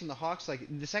of the Knicks and the Hawks, like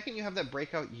the second you have that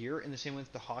breakout year in the same way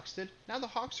that the Hawks did, now the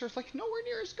Hawks are like nowhere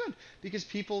near as good because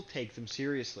people take them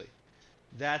seriously.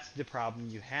 That's the problem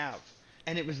you have.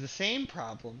 And it was the same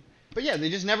problem. But yeah, they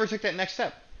just never took that next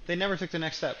step. They never took the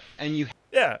next step. And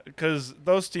Yeah, because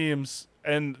those teams,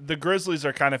 and the Grizzlies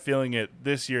are kind of feeling it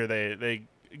this year. They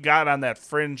got on that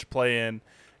fringe play-in,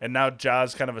 and now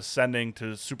Ja's kind of ascending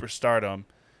to superstardom.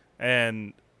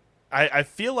 And I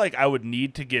feel like I would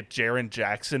need to get Jaren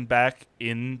Jackson back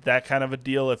in that kind of a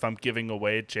deal if I'm giving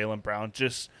away Jaylen Brown,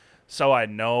 just so I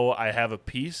know I have a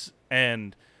piece.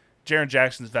 And Jaren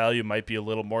Jackson's value might be a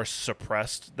little more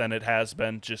suppressed than it has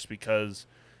been just because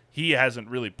he hasn't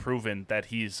really proven that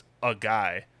he's a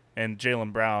guy. And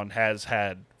Jaylen Brown has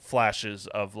had flashes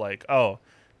of like, oh,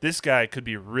 this guy could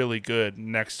be really good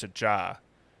next to Ja.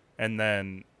 And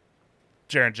then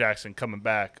Jaren Jackson coming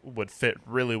back would fit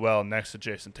really well next to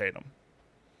Jason Tatum.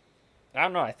 I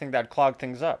don't know. I think that'd clog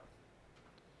things up.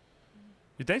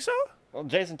 You think so? Well,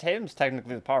 Jason Tatum's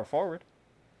technically the power forward.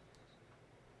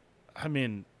 I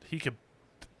mean, he could.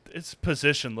 It's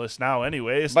positionless now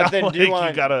anyway. It's but not then like do you want,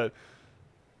 you gotta.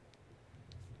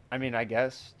 I mean, I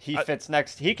guess he fits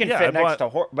next. He can fit next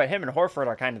to but him and Horford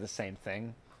are kind of the same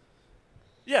thing.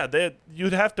 Yeah,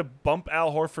 you'd have to bump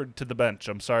Al Horford to the bench.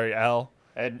 I'm sorry, Al,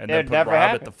 and then put never Rob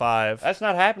happen. at the 5. That's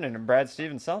not happening in Brad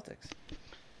Stevens Celtics.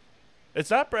 It's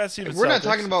not Brad Stevens. We're Celtics. not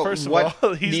talking about First what of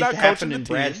all, he's needs not to happen coaching in the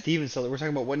Brad team. Stevens. We're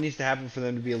talking about what needs to happen for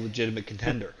them to be a legitimate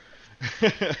contender.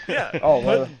 Yeah.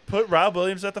 Oh, put Rob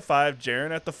Williams at the 5,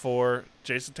 Jaren at the 4,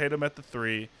 Jason Tatum at the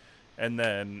 3, and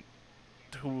then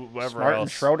whoever Smart and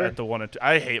else Schroeder? at the 1 and 2.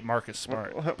 I hate Marcus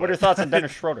Smart. What are your thoughts on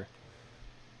Dennis Schroeder?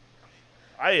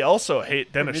 I also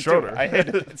hate Dennis Me too. Schroeder. I hate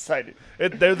it. Excited.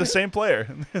 They're the same player.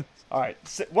 All right.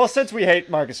 Well, since we hate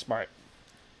Marcus Smart,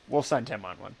 we'll send him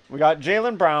on one. We got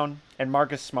Jaylen Brown and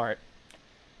Marcus Smart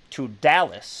to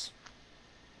Dallas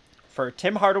for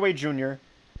Tim Hardaway Jr.,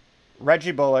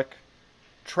 Reggie Bullock,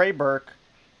 Trey Burke,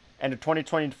 and a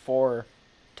 2024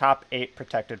 top 8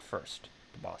 protected first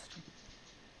to Boston.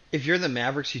 If you're the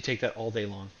Mavericks, you take that all day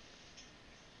long.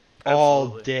 Absolutely.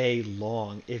 All day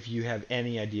long, if you have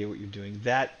any idea what you're doing.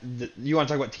 You want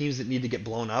to talk about teams that need to get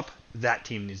blown up? That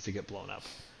team needs to get blown up.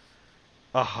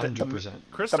 100%.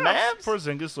 Kristaps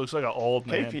Porzingis looks like an old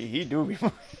man. KP, he do be.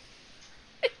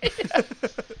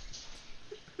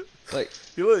 Like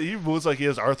He moves like he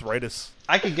has arthritis.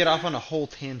 I could get off on a whole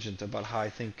tangent about how I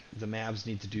think the Mavs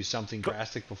need to do something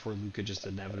drastic before Luka just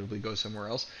inevitably goes somewhere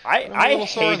else.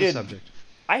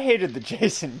 I hated the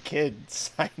Jason Kidd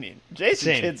signing.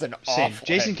 Jason Kidd's an awful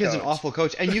Jason Kidd's an coach. awful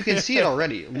coach, and you can see it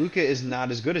already. Luka is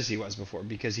not as good as he was before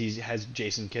because he has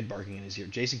Jason Kidd barking in his ear.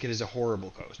 Jason Kidd is a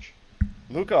horrible coach.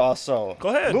 Luka also. Go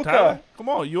ahead, Luka. Tyler. Come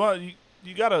on,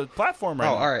 you got a platform right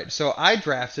now. All right. So I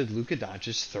drafted Luka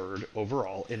Doncic 3rd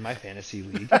overall in my fantasy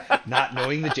league, not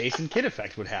knowing the Jason Kidd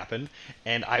effect would happen,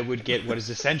 and I would get what is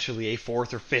essentially a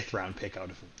 4th or 5th round pick out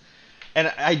of him. And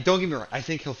I don't get me wrong, I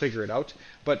think he'll figure it out.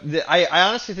 But I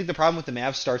honestly think the problem with the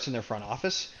Mavs starts in their front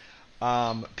office,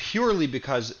 purely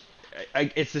because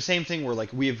it's the same thing where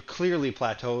like we have clearly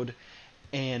plateaued,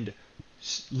 and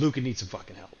Luka needs some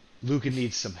fucking help. Luka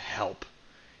needs some help.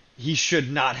 He should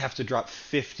not have to drop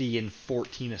 50 and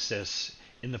 14 assists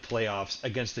in the playoffs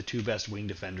against the 2 best wing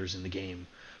defenders in the game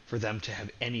for them to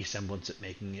have any semblance at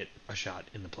making it a shot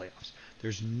in the playoffs.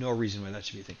 There's no reason why that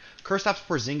should be a thing. Kristaps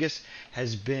Porzingis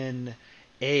has been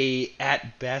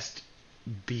at best,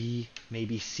 B,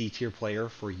 maybe C tier player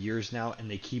for years now,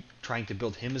 and they keep trying to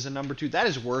build him as a number 2. That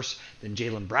is worse than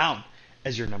Jaylen Brown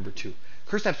as your number 2.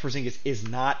 Kristaps Porzingis is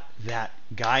not that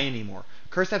guy anymore.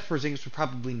 Kristaps Porzingis was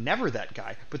probably never that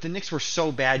guy, but the Knicks were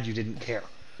so bad you didn't care.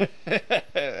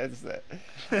 That's that.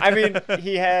 I mean,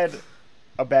 he had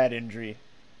a bad injury.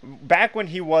 Back when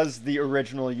he was the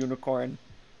original unicorn,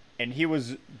 and he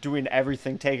was doing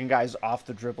everything, taking guys off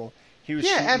the dribble. He was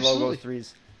shooting absolutely. logo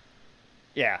threes.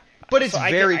 Yeah. But it's So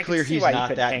very I can clear see he's why he not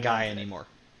could that hang guy on to it. anymore.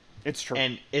 It's true.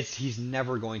 And he's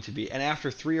never going to be. And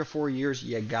after 3 or 4 years,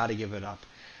 you got to give it up.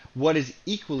 What is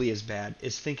equally as bad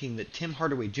is thinking that Tim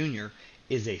Hardaway Jr.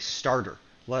 is a starter,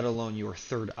 let alone your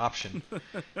 3rd option.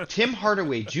 Tim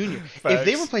Hardaway Jr. If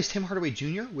they replaced Tim Hardaway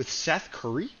Jr. with Seth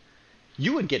Curry,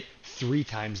 you would get 3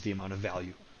 times the amount of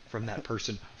value from that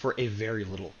person for a very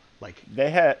little they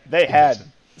had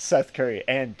Seth Curry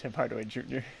and Tim Hardaway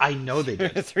Jr. I know they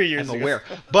did. 3 years I'm ago. aware.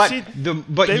 But See,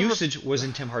 usage was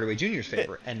in Tim Hardaway Jr.'s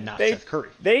favor and not Seth Curry.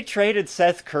 They traded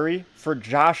Seth Curry for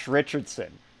Josh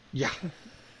Richardson. Yeah.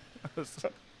 I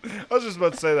was just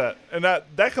about to say that. And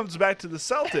that comes back to the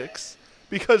Celtics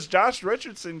because Josh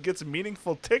Richardson gets a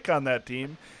meaningful tick on that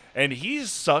team, and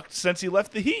he's sucked since he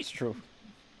left the It's Heat. true.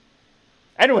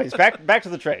 Anyways, back to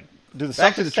the trade. Do the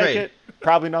Back to Celtics the take trade. it?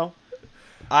 Probably no.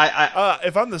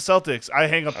 If I'm the Celtics, I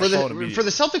hang up the phone For immediately. the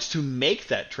Celtics to make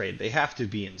that trade, they have to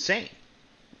be insane.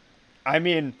 I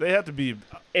mean, They have to be.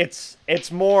 it's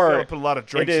more. Gotta put a lot of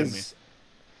drinks it in is,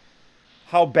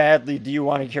 how badly do you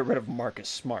want to get rid of Marcus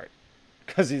Smart?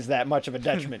 Because he's that much of a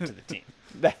detriment to the team.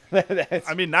 That's,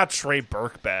 I mean, not Trey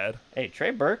Burke bad. hey,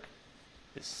 Trey Burke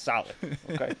is solid.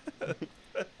 Okay.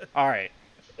 All right.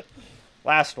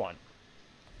 Last one.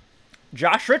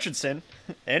 Josh Richardson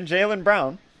and Jaylen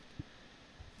Brown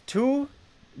to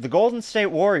the Golden State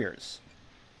Warriors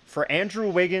for Andrew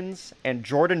Wiggins and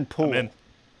Jordan Poole. I'm in.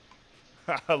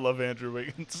 I love Andrew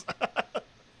Wiggins.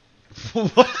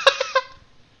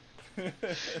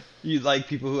 You like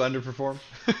people who underperform?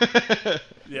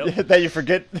 Yep. that you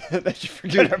forget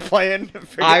are playing.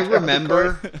 forget I they're on the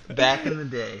remember court. back in the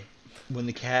day when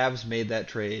the Cavs made that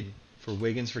trade for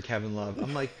Wiggins for Kevin Love.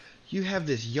 I'm like, you have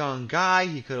this young guy.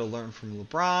 He could have learned from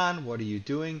LeBron. What are you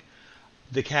doing?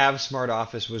 The Cavs smart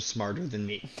office was smarter than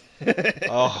me.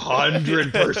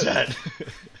 100%.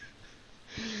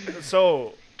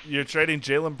 So you're trading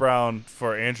Jaylen Brown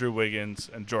for Andrew Wiggins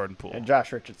and Jordan Poole. And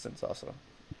Josh Richardson's also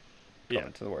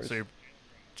coming to the Warriors. So you're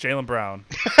Jaylen Brown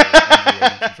for Andrew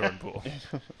Wiggins and Jordan Poole.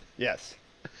 Yes.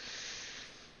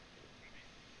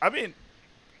 I mean,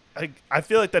 I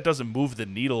feel like that doesn't move the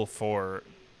needle for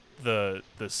the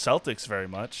Celtics very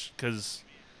much because,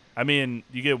 I mean,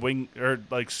 you get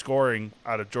scoring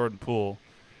out of Jordan Poole,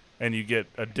 and you get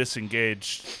a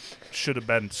disengaged should have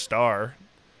been star.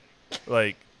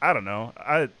 Like, I don't know.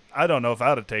 I don't know if I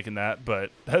would have taken that,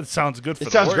 but that sounds good for It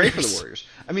the sounds Warriors. great for the Warriors.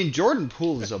 I mean, Jordan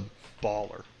Poole is a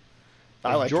baller.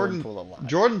 I like Jordan Poole a lot.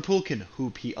 Jordan Poole can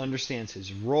hoop. He understands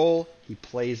his role. He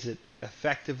plays it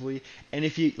effectively. And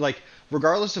if you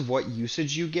regardless of what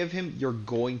usage you give him, you're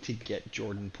going to get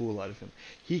Jordan Poole out of him.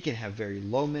 He can have very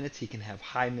low minutes. He can have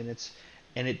high minutes,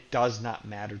 and it does not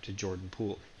matter to Jordan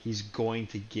Poole. He's going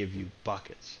to give you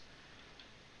buckets.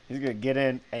 He's going to get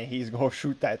in, and he's going to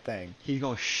shoot that thing. He's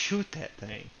going to shoot that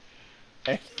thing.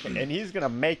 And he's going to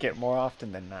make it more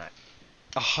often than not.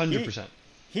 100%.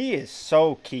 He is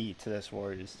so key to this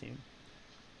Warriors team.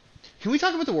 Can we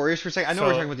talk about the Warriors for a second? I know we're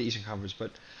So- talking about the Eastern Conference,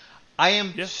 but I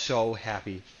am Yeah. so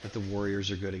happy that the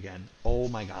Warriors are good again. Oh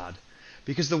my God.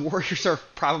 Because the Warriors are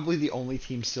probably the only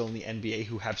team still in the NBA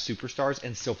who have superstars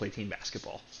and still play team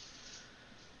basketball.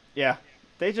 Yeah.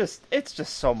 It's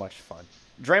just so much fun.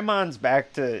 Draymond's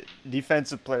back to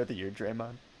Defensive Player of the Year,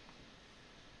 Draymond.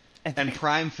 And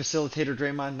prime facilitator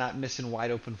Draymond, not missing wide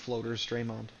open floaters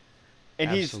Draymond. And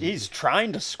Absolutely. he's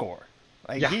trying to score.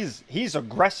 Like Yeah. he's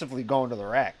aggressively going to the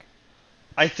rack.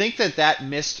 I think that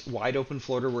missed wide open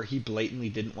floater where he blatantly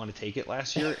didn't want to take it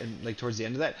last year and towards the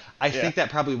end of that, I think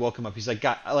that probably woke him up. He's like,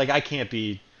 God, I can't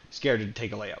be scared to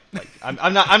take a layup. Like I'm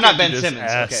not Ben This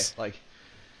Simmons. ass. Okay,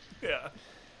 Yeah.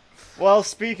 Well,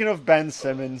 speaking of Ben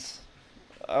Simmons,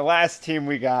 our last team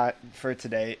we got for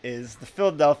today is the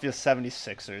Philadelphia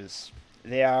 76ers.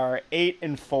 They are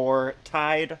 8-4,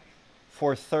 tied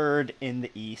for third in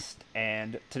the East.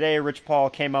 And today Rich Paul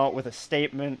came out with a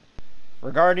statement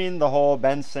regarding the whole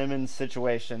Ben Simmons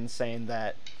situation, saying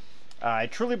that I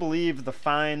truly believe the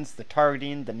fines, the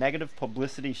targeting, the negative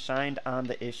publicity shined on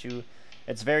the issue.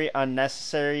 It's very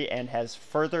unnecessary and has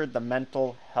furthered the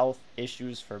mental health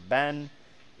issues for Ben.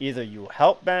 Either you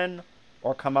help Ben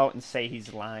or come out and say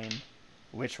he's lying.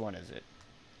 Which one is it?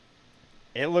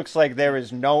 It looks like there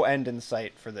is no end in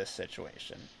sight for this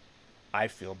situation. I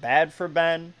feel bad for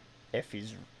Ben if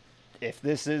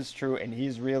this is true and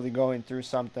he's really going through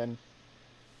something.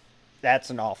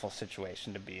 That's an awful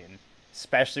situation to be in,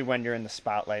 especially when you're in the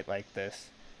spotlight like this.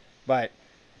 But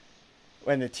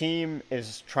when the team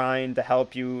is trying to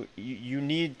help you, you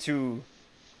need to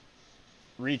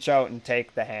reach out and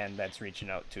take the hand that's reaching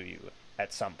out to you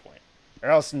at some point, or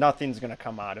else nothing's going to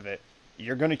come out of it.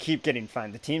 You're going to keep getting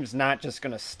fined. The team's not just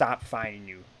going to stop fining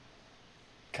you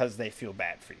because they feel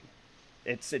bad for you.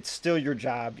 It's still your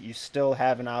job. You still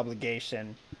have an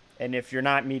obligation, and if you're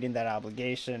not meeting that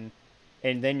obligation,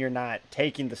 and then you're not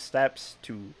taking the steps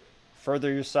to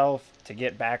further yourself to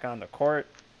get back on the court,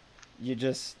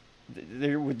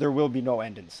 there will be no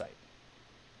end in sight.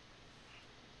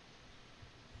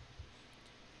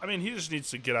 I mean, he just needs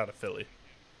to get out of Philly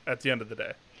at the end of the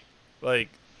day. Like,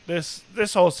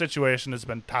 this whole situation has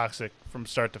been toxic from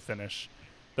start to finish.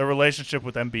 The relationship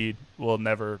with Embiid will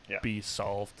never be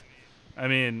solved. I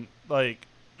mean, like,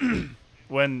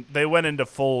 when they went into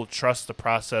full trust the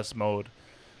process mode,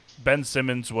 Ben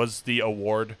Simmons was the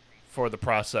award for the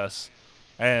process.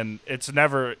 And it's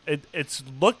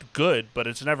looked good, but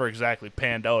it's never exactly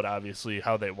panned out, obviously,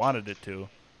 how they wanted it to.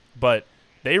 But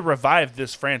they revived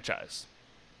this franchise.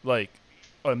 Like,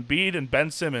 Embiid and Ben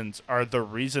Simmons are the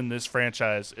reason this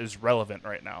franchise is relevant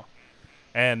right now.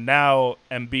 And now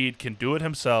Embiid can do it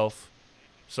himself,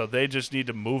 so they just need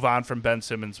to move on from Ben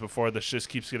Simmons before this just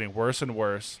keeps getting worse and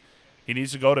worse. He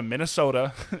needs to go to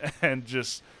Minnesota and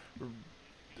just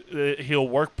he'll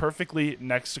work perfectly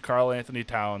next to Karl Anthony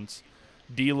Towns.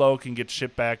 D'Lo can get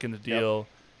shipped back in the deal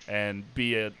and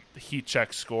be a heat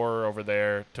check scorer over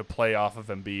there to play off of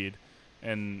Embiid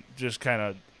and just kind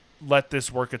of let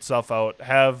this work itself out.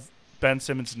 Have Ben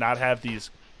Simmons not have these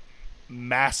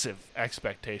massive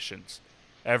expectations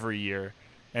every year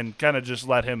and kind of just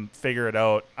let him figure it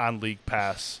out on League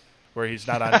Pass where he's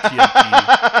not on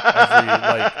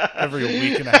TNT every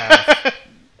week and a half.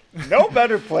 No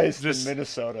better place than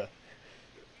Minnesota.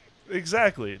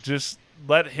 Exactly. Just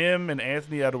let him and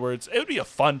Anthony Edwards. It would be a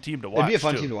fun team to watch. It'd be a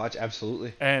fun team to watch,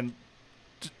 absolutely. And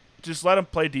just let him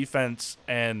play defense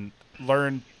and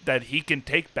learn that he can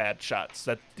take bad shots,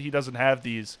 that he doesn't have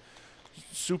these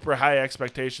super high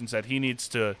expectations that he needs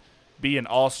to be an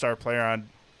all-star player on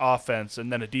offense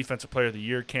and then a defensive player of the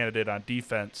year candidate on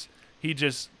defense. He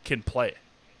just can play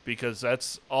because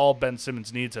that's all Ben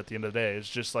Simmons needs at the end of the day. It's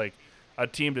just like a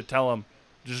team to tell him,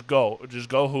 just go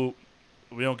hoop.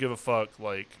 We don't give a fuck.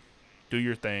 Like, do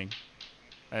your thing.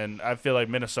 And I feel like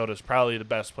Minnesota is probably the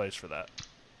best place for that.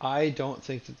 I don't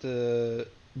think that the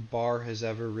bar has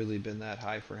ever really been that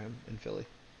high for him in Philly.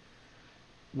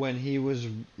 When he was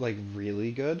like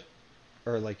really good,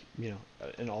 or like, you know,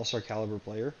 an all-star caliber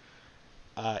player,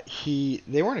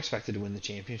 they weren't expected to win the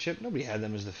championship. Nobody had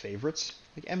them as the favorites.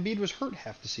 Like, Embiid was hurt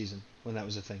half the season when that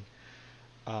was a thing.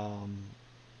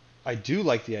 I do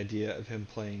like the idea of him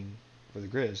playing for the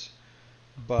Grizz,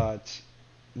 but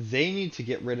they need to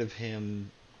get rid of him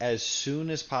as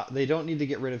soon as possible. They don't need to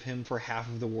get rid of him for half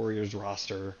of the Warriors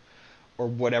roster or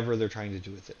whatever they're trying to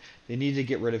do with it. They need to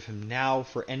get rid of him now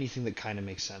for anything that kind of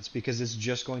makes sense because it's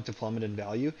just going to plummet in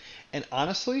value. And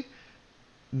honestly,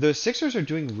 the Sixers are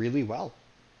doing really well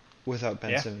without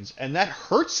Ben Simmons, and that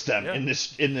hurts them in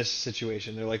this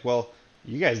situation. They're like, well,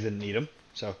 you guys didn't need him,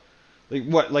 so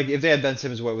like if they had Ben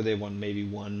Simmons, what would they have won? Maybe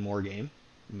one more game,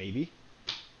 maybe.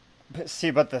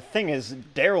 But the thing is,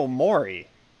 Daryl Morey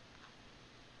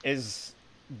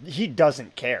he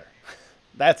doesn't care.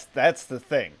 That's the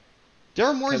thing.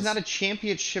 Daryl Morey's not a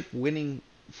championship-winning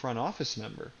front office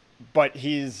member, but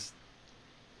he's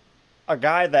a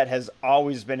guy that has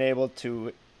always been able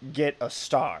to get a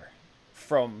star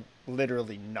from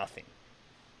literally nothing.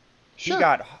 Sure.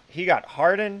 He got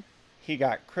Harden, he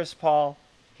got Chris Paul,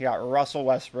 he got Russell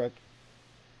Westbrook,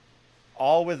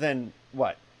 all within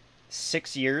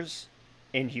 6 years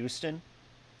in Houston,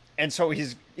 and so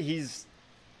he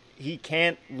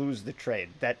can't lose the trade.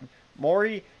 That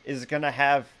Morey is gonna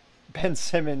have Ben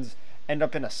Simmons end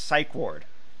up in a psych ward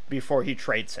before he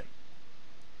trades him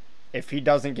if he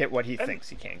doesn't get what he thinks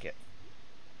he can't get.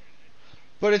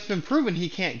 But it's been proven he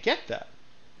can't get that.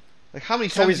 Like, how many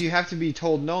times do you have to be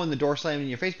told no and the door slammed in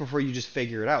your face before you just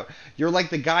figure it out? You're like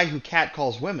the guy who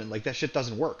catcalls women. Like, that shit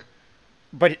doesn't work.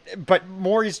 But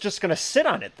Morey's just gonna sit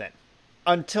on it then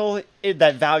until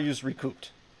that value's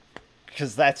recouped,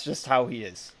 because that's just how he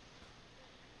is.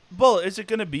 Well, is it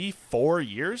going to be 4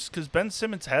 years? Because Ben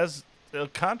Simmons has a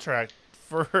contract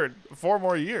for 4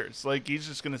 more years. Like, he's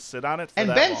just going to sit on it for that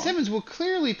long. And Ben Simmons will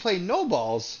clearly play no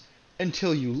balls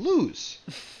until you lose.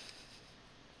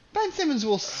 Ben Simmons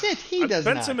will sit. He does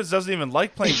not. Ben Simmons doesn't even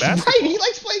like playing basketball. Right, he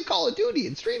likes playing Call of Duty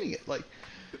and streaming it. Like,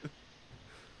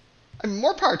 I mean,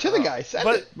 more power to the guy.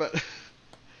 But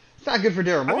it's not good for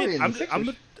Daryl Morey and the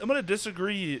Sixers. I'm going to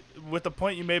disagree with the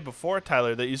point you made before,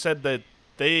 Tyler, that you said that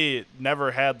they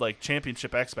never had like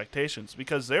championship expectations,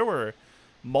 because there were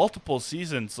multiple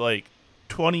seasons like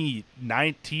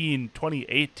 2019,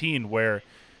 2018 where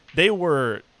they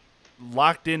were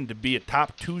locked in to be a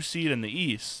top 2 seed in the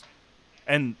East.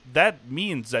 And that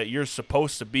means that you're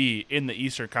supposed to be in the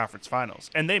Eastern Conference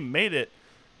Finals. And they made it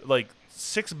like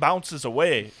 6 bounces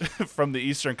away from the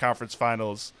Eastern Conference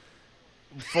Finals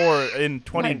in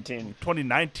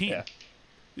 2019.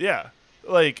 Yeah.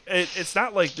 Like, it's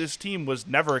not like this team was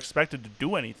never expected to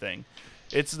do anything.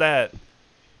 It's that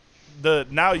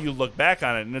now you look back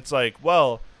on it and it's like,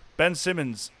 well, Ben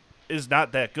Simmons is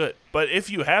not that good. But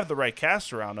if you have the right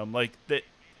cast around him, like,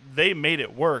 they made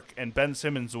it work, and Ben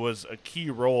Simmons was a key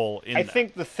role in I that.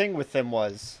 think the thing with him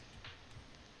was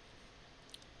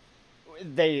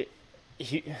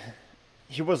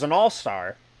he was an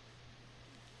all-star,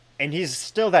 and he's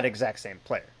still that exact same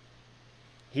player.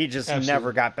 He just Absolutely.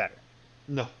 never got better.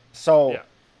 No, So Yeah.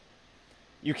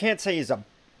 you can't say he's a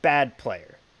bad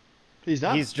player. he's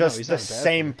not. He's just he's the not a bad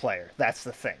same player. player. That's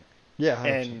the thing. Yeah,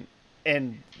 100%.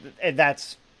 And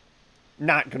that's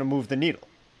not going to move the needle.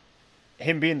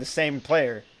 Him being the same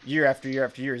player year after year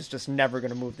after year is just never going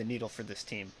to move the needle for this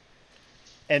team.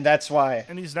 And that's why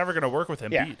And he's never going to work with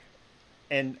Embiid. Yeah.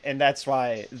 And that's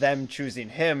why them choosing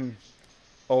him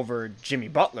over Jimmy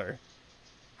Butler,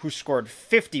 who scored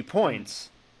 50 points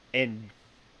and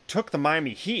took the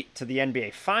Miami Heat to the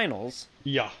NBA Finals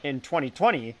Yeah. in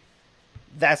 2020,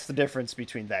 that's the difference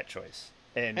between that choice.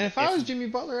 And if I was Jimmy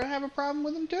Butler, I'd have a problem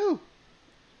with him too.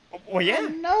 well, I yeah,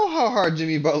 know how hard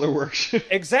Jimmy Butler works.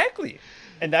 exactly.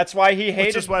 And that's why he Which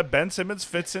hated is why Ben Simmons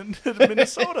fits into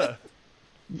Minnesota.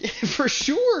 Yeah, for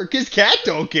sure, because Cat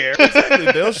don't care.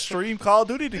 Exactly. They'll stream Call of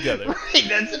Duty together. Right,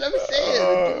 that's what I'm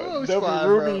saying. they'll be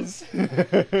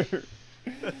roomies.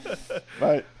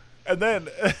 But And then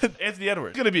Anthony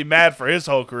Edwards is going to be mad for his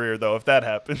whole career, though, if that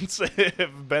happens. If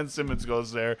Ben Simmons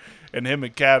goes there and him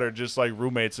and Cat are just like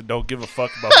roommates and don't give a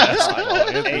fuck about basketball,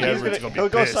 Anthony hey, Edwards is going to he'll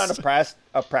be go pissed. sign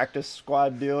a practice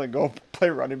squad deal and go play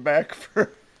running back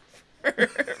for.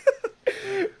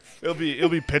 He'll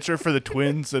be pitcher for the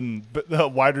Twins and the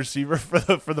wide receiver for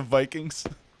the Vikings.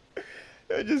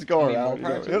 He'll just go Need around.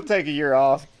 more He'll take a year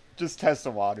off, just test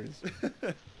the waters.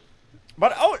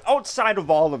 But outside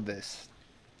of all of this,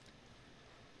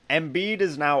 Embiid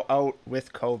is now out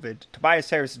with COVID. Tobias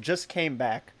Harris just came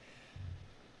back,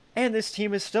 and this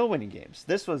team is still winning games.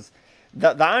 This was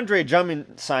the Andre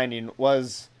Drummond signing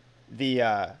was the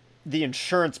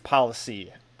insurance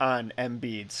policy on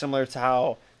Embiid, similar to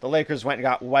how the Lakers went and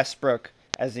got Westbrook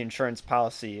as the insurance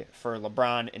policy for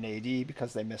LeBron and AD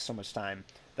because they missed so much time.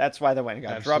 That's why they went and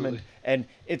got Absolutely. Drummond, and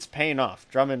it's paying off.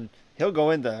 Drummond, he'll go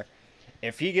in there.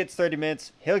 If he gets 30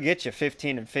 minutes, he'll get you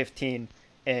 15 and 15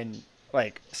 and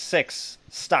like 6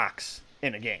 stocks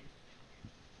in a game.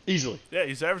 Easily. Yeah,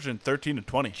 he's averaging 13 to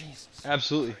 20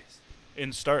 Absolutely.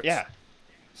 in starts. Yeah.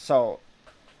 So,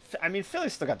 I mean,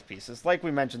 Philly's still got the pieces. Like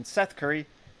we mentioned, Seth Curry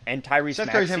and Tyrese Seth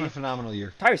Curry's having a Maxey. phenomenal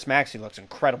year. Tyrese Maxey looks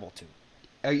incredible, too.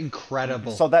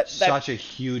 Incredible. So that- such a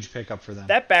huge pickup for them.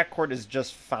 That backcourt is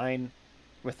just fine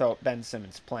without Ben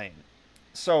Simmons playing.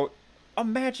 So,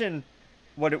 imagine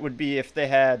what it would be if they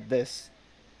had this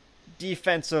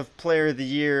defensive player of the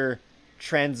year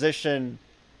transition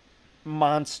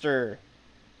monster,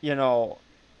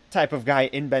 type of guy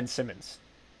in Ben Simmons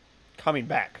coming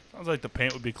back. Sounds like the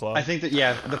paint would be clogged. I think that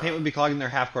the paint would be clogging. Their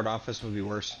half court offense would be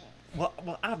worse. Well,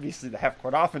 obviously the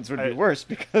half-court offense would be worse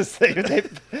because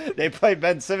they play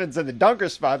Ben Simmons in the dunker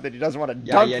spot that he doesn't want to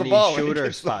Yeah, dunk you the need ball. when he shooter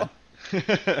gets the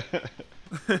spot.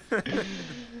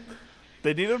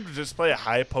 They need him to just play a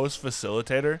high post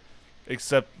facilitator,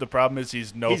 except the problem is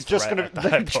he's He's just threat gonna at the high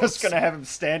they're just post. gonna have him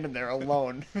standing there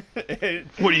alone. What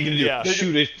are you gonna do? Yeah.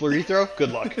 Shoot a free throw?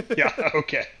 Good luck. Yeah.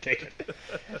 Okay. Take it.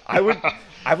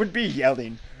 I would be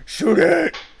yelling, "Shoot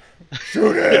it,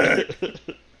 shoot it!"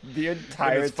 the in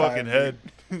entire his time. fucking head.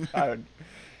 I would,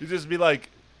 He'd just be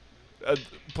like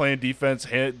playing defense,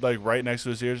 hand like right next to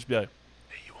his ear, just be like,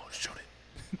 "Hey, you won't shoot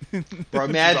it." Bro,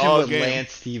 imagine all what game.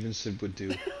 Lance Stevenson would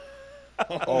do.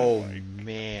 Oh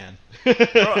man. Bro,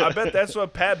 I bet that's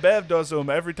what Pat Bev does to him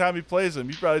every time he plays him.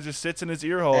 He probably just sits in his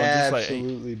ear hole and just like,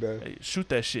 Absolutely, bro. hey, shoot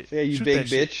that shit. Yeah, you Shoot big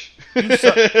that shit.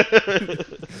 bitch. You suck.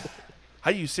 How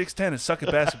you 6'10" and suck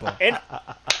at basketball?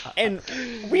 and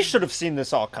we should have seen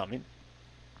this all coming.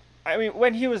 I mean,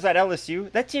 when he was at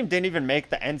LSU, that team didn't even make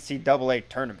the NCAA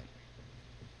tournament.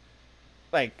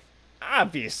 Like,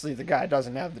 obviously, the guy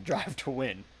doesn't have the drive to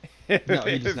win. No,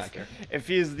 he does not care. If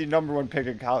he's the number one pick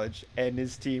in college and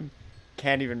his team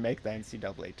can't even make the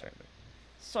NCAA tournament.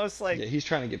 So it's like, Yeah, he's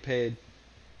trying to get paid.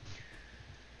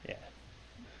 yeah.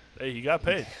 Hey, he got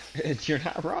paid. And you're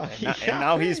not wrong. And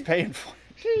now he's paying for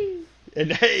it.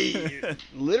 And hey,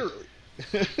 literally.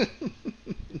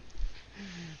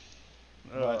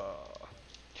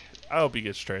 I hope he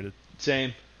gets traded.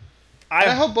 Same. And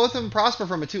I hope both of them prosper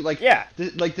from it too. Like, Yeah.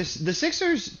 the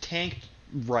Sixers tanked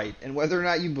right, and whether or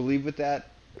not you believe in that,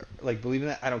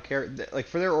 I don't care. Like,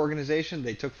 for their organization,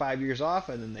 they took 5 years off,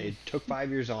 and then they took 5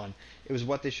 years on. It was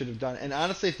what they should have done. And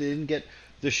honestly, if they didn't get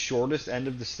the shortest end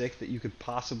of the stick that you could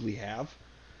possibly have,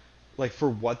 like, for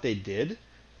what they did,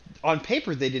 on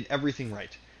paper they did everything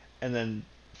right. And then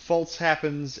Fultz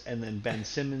happens, and then Ben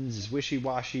Simmons is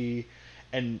wishy-washy,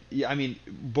 And yeah, I mean,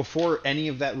 before any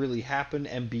of that really happened,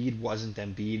 Embiid wasn't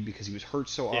Embiid because he was hurt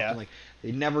so often. Yeah. Like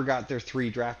they never got their 3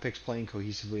 draft picks playing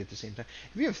cohesively at the same time.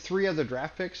 If you have 3 other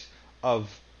draft picks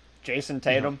of Jason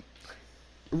Tatum.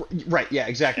 right, yeah,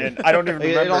 exactly. And I don't even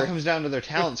It all remember. comes down to their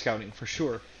talent scouting for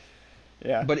sure.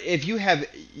 Yeah. But if you have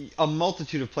a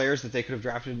multitude of players that they could have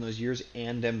drafted in those years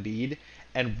and Embiid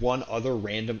and one other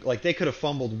random, like they could have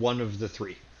fumbled one of the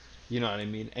 3, you know what I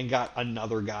mean, and got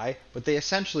another guy. But they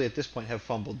essentially at this point have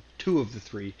fumbled 2 of the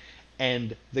 3,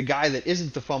 and the guy that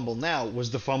isn't the fumble now was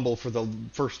the fumble for the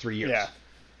first 3 years. Yeah.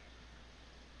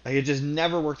 Like it just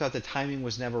never worked out. The timing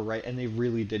was never right, and they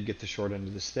really did get the short end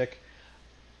of the stick.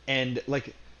 And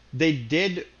like they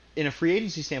did. In a free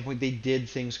agency standpoint, they did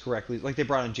things correctly. Like they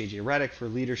brought in JJ Redick for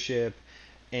leadership,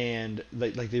 and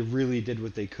like they really did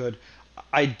what they could.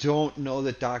 I don't know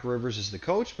that Doc Rivers is the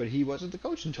coach, but he wasn't the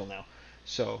coach until now.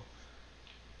 So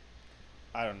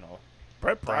I don't know.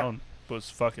 Brett Brown was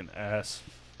fucking ass.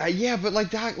 yeah, but like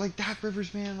Doc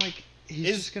Rivers, man, like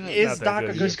he's just gonna Is that Doc good.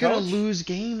 a good he's gonna coach? lose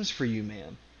games for you,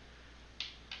 man.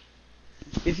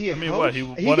 Is he a I mean, coach? what, he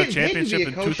He's won a getting paid to be championship a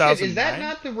in coach. 2009? Is that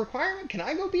not the requirement? Can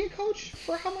I go be a coach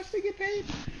for how much they get paid?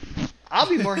 I'll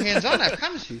be more hands-on, I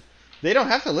promise you. They don't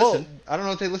have to listen. I don't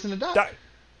know if they listen to Doc.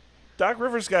 Doc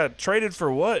Rivers got traded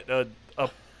for what? A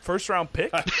first-round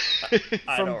pick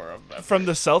I don't remember. from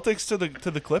the Celtics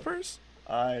to the Clippers?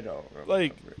 I don't remember.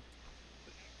 Like,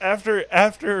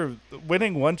 after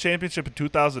winning one championship in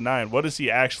 2009, what has he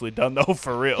actually done though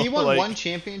for real? He won Like, one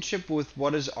championship with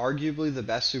what is arguably the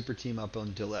best super team up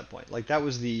until that point. Like that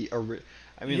was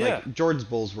I mean, Yeah. like Jordan's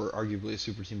Bulls were arguably a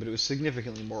super team, but it was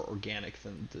significantly more organic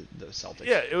than the Celtics.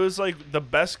 Yeah, it was like the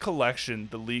best collection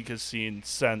the league has seen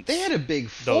since They had a big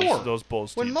 4. those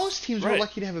Bulls when teams. most teams were Right.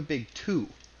 lucky to have a big 2.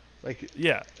 Like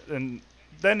Yeah, and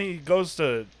then he goes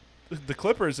to the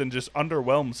Clippers and just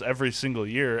underwhelms every single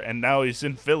year, and now he's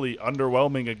in Philly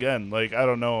underwhelming again. Like I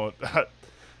don't know, I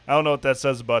don't know what that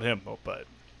says about him, but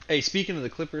hey, speaking of the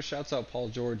Clippers, shouts out Paul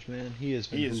George, man. He is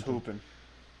hooping.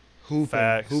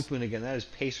 Facts. Hooping again. That is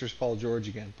Pacers Paul George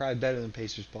again. Probably better than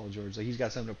Pacers Paul George. Like he's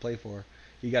got something to play for.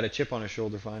 He got a chip on his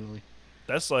shoulder finally.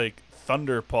 that's like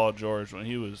Thunder Paul George when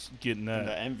he was getting The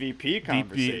that MVP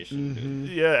conversation. dude.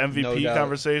 yeah MVP No doubt.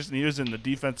 conversation. He was in the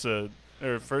defensive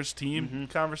or first team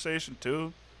conversation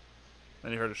too.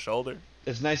 Then he hurt his shoulder.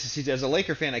 It's nice to see. As a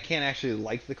Laker fan, I can't actually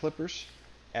like the Clippers,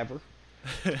 ever.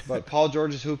 But Paul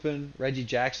George is hooping. Reggie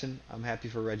Jackson, I'm happy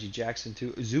for Reggie Jackson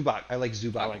too. Zubac, I like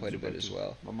Zubac I like quite a Zubac, bit as too.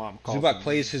 well. My mom calls Zubac him,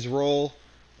 plays his role.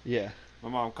 Yeah. My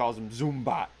mom calls him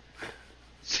Zoombot.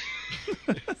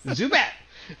 Zubac.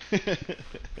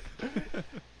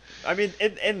 I mean,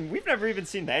 and we've never even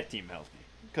seen that team healthy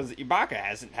because Ibaka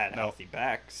hasn't had a No. healthy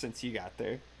back since he got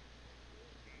there.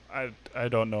 I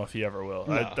don't know if he ever will.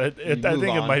 No. I think it Move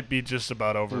on. might be just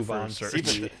about over Move for on. a See,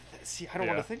 certain. but I don't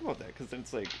want Yeah. to think about that because then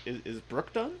it's like, is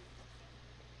Brooke done?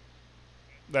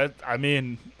 I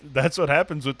mean, that's what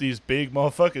happens with these big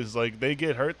motherfuckers. Like they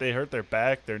get hurt, they hurt their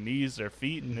back, their knees, their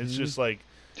feet, and it's just like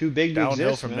Too big to downhill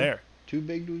exist, from man. there. Too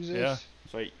big to exist. Yeah.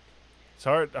 So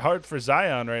It's hard for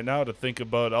Zion right now to think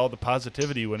about all the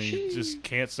positivity when he just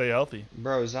can't stay healthy.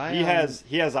 Bro, Zion.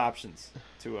 he has options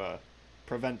to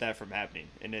prevent that from happening,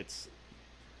 and it's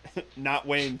not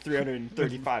weighing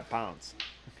 335 pounds.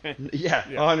 Yeah,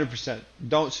 100%.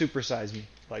 Don't supersize me.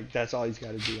 Like that's all he's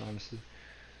got to do, honestly.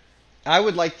 I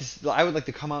would like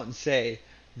to come out and say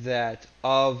that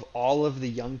of all of the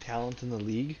young talent in the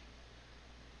league,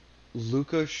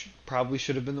 Luka probably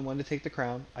should have been the one to take the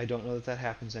crown. I don't know that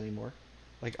happens anymore.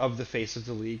 Like of the face of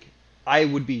the league, I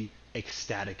would be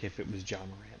ecstatic if it was John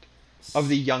Morant. Of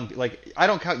the young, like I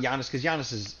don't count Giannis because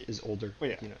Giannis is older. Oh,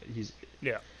 yeah. You know, he's.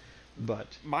 Yeah,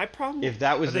 But My problem if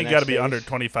that was I the think next got to be phase- under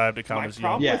 25 to count My as young.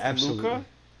 problem Yeah, with absolutely. Luka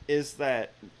is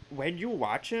that when you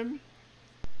watch him,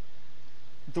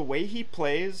 the way he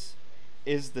plays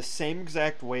is the same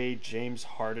exact way James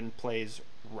Harden plays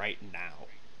right now.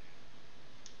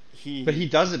 But he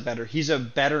does it better. He's a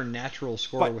better natural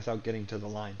scorer But- without getting to the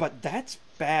line. But that's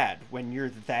bad when you're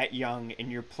that young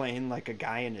and you're playing like a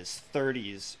guy in his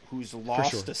 30s who's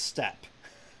lost sure. a step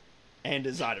and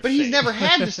is out of But shape. he's never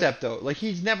had the step though. Like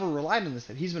he's never relied on the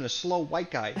step. He's been a slow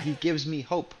white guy. He gives me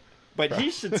hope. But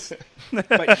he should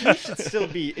still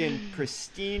be in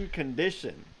pristine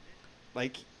condition.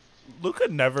 Like Luka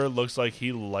never looks like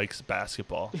he likes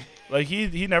basketball. Like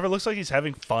he never looks like he's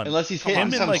having fun. Unless he's Him hitting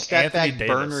and, some like, step Anthony back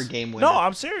Davis. burner game winner. No,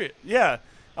 I'm serious. Yeah,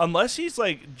 unless he's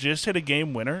like just hit a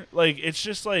game winner. Like it's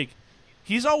just like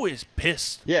he's always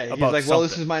pissed. Yeah, he's about like, well,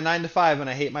 this something. is my 9 to 5, and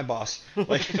I hate my boss.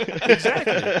 Like,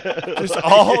 Exactly. Just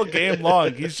all game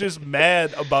long, he's just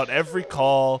mad about every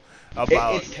call,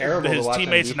 about it's terrible to his watch on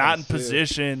teammates not in defense, too.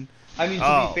 position. I mean, to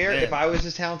Oh, be fair, man. if I was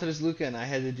as talented as Luka and I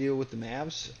had to deal with the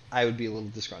Mavs, I would be a little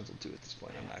disgruntled too at this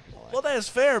point. I'm not gonna lie. Well, that is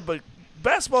fair, but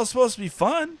basketball's supposed to be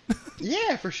fun.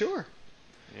 Yeah, for sure.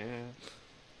 Yeah.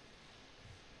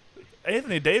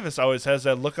 Anthony Davis always has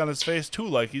that look on his face too,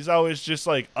 like he's always just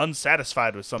like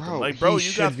unsatisfied with something. Bro, Like, bro, he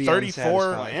you got should be 34.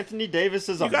 unsatisfied. Anthony Davis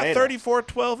is a You got beta. 34,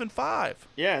 12, and 5.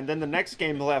 Yeah, and then the next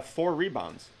game he'll have 4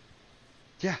 rebounds.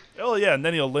 Yeah, Oh yeah, and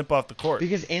then he'll limp off the court.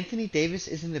 because Anthony Davis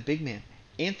isn't a big man.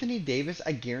 Anthony Davis,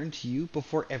 I guarantee you,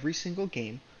 before every single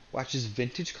game, watches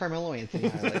vintage Carmelo Anthony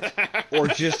highlights or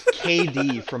just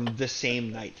KD from the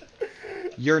same night.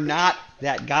 You're not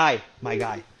that guy, my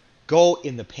guy. Go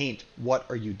in the paint. What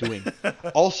are you doing?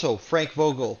 Also, Frank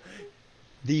Vogel,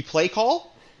 the play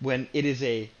call when it is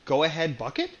a go-ahead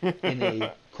bucket in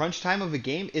a crunch time of a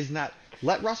game is not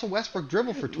let Russell Westbrook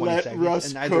dribble for 20 Let seconds Russ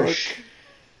and neither cook.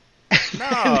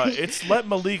 No, it's let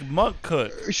Malik Monk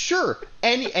cook. Sure,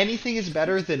 anything is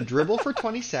better than dribble for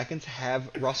 20 seconds, have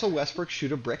Russell Westbrook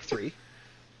shoot a brick three.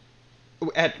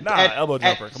 Elbow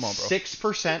jumper. Come on, bro.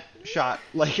 6% shot,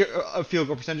 like a field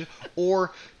goal percentage,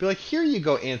 or be like, here you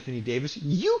go, Anthony Davis.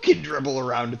 You can dribble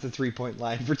around at the 3-point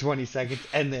line for 20 seconds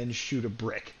and then shoot a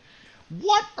brick.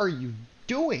 What are you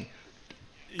doing?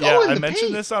 Go in I the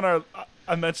mentioned paint. this on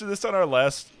our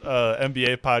last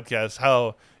NBA podcast.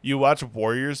 How you watch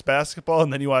Warriors basketball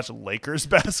and then you watch Lakers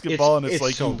basketball, and it's it's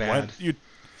like so bad.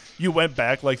 you went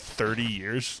back like 30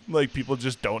 years. Like people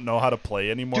just don't know how to play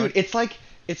anymore. Dude, it's like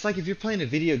if you're playing a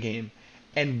video game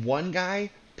and one guy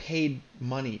paid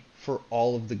money for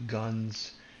all of the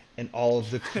guns and all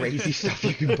of the crazy stuff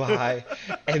you can buy,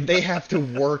 and they have to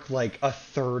work like a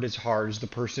third as hard as the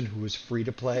person who was free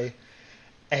to play,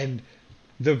 and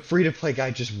the free to play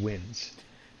guy just wins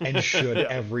and should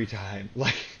every time.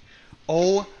 Like,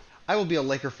 oh, I will be a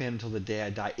Laker fan until the day I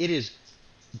die. It is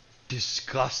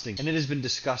disgusting, and it has been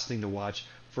disgusting to watch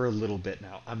for a little bit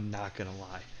now. I'm not gonna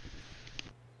lie.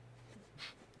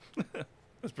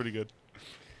 That's pretty good.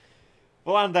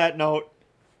 Well, on that note,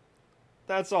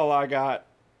 that's all I got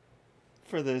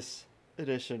for this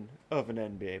edition of an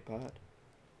NBA pod.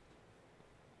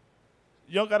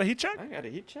 You don't got a heat check? I got a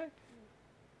heat check.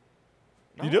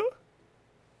 No? You do?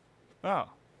 Oh,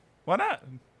 why not?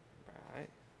 Right.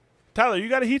 Tyler, you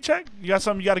got a heat check? You got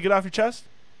something you got to get off your chest?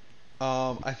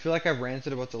 I feel like I've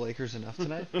ranted about the Lakers enough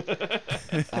tonight, and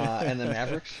the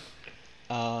Mavericks.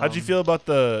 How'd you feel about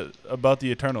the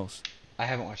Eternals? I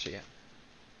haven't watched it yet.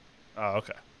 Oh,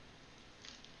 okay.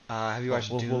 Have you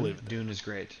watched we'll Dune? leave it there. Dune is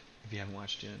great. If you haven't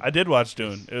watched Dune, I did watch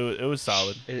Dune. It was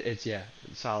solid. it's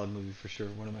solid movie for sure.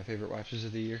 One of my favorite watches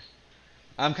of the year.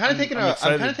 I'm kind of taking I'm a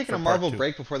excited for Marvel part 2.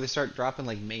 break before they start dropping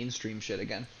like mainstream shit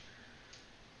again.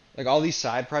 Like all these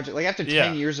side projects. Like after 10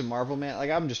 Yeah. years of Marvel, man. Like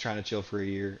I'm just trying to chill for a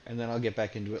year, and then I'll get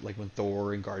back into it. Like when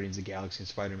Thor and Guardians of the Galaxy and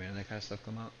Spider-Man and that kind of stuff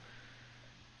come out.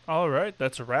 All right,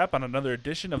 that's a wrap on another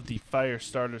edition of the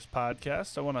Firestarters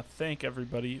podcast. I want to thank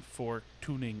everybody for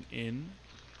tuning in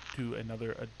to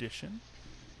another edition.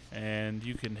 And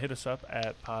you can hit us up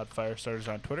at Pod Firestarters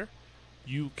on Twitter.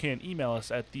 You can email us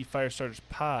at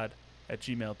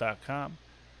thefirestarterspod@gmail.com.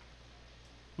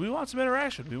 We want some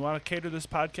interaction. We want to cater this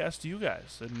podcast to you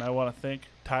guys. And I want to thank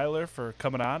Tyler for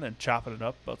coming on and chopping it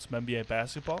up about some NBA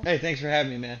basketball. Hey, thanks for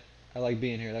having me, man. I like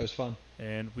being here. That was fun.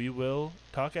 And we will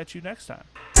talk at you next time.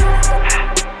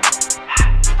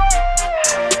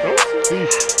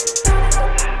 Peace.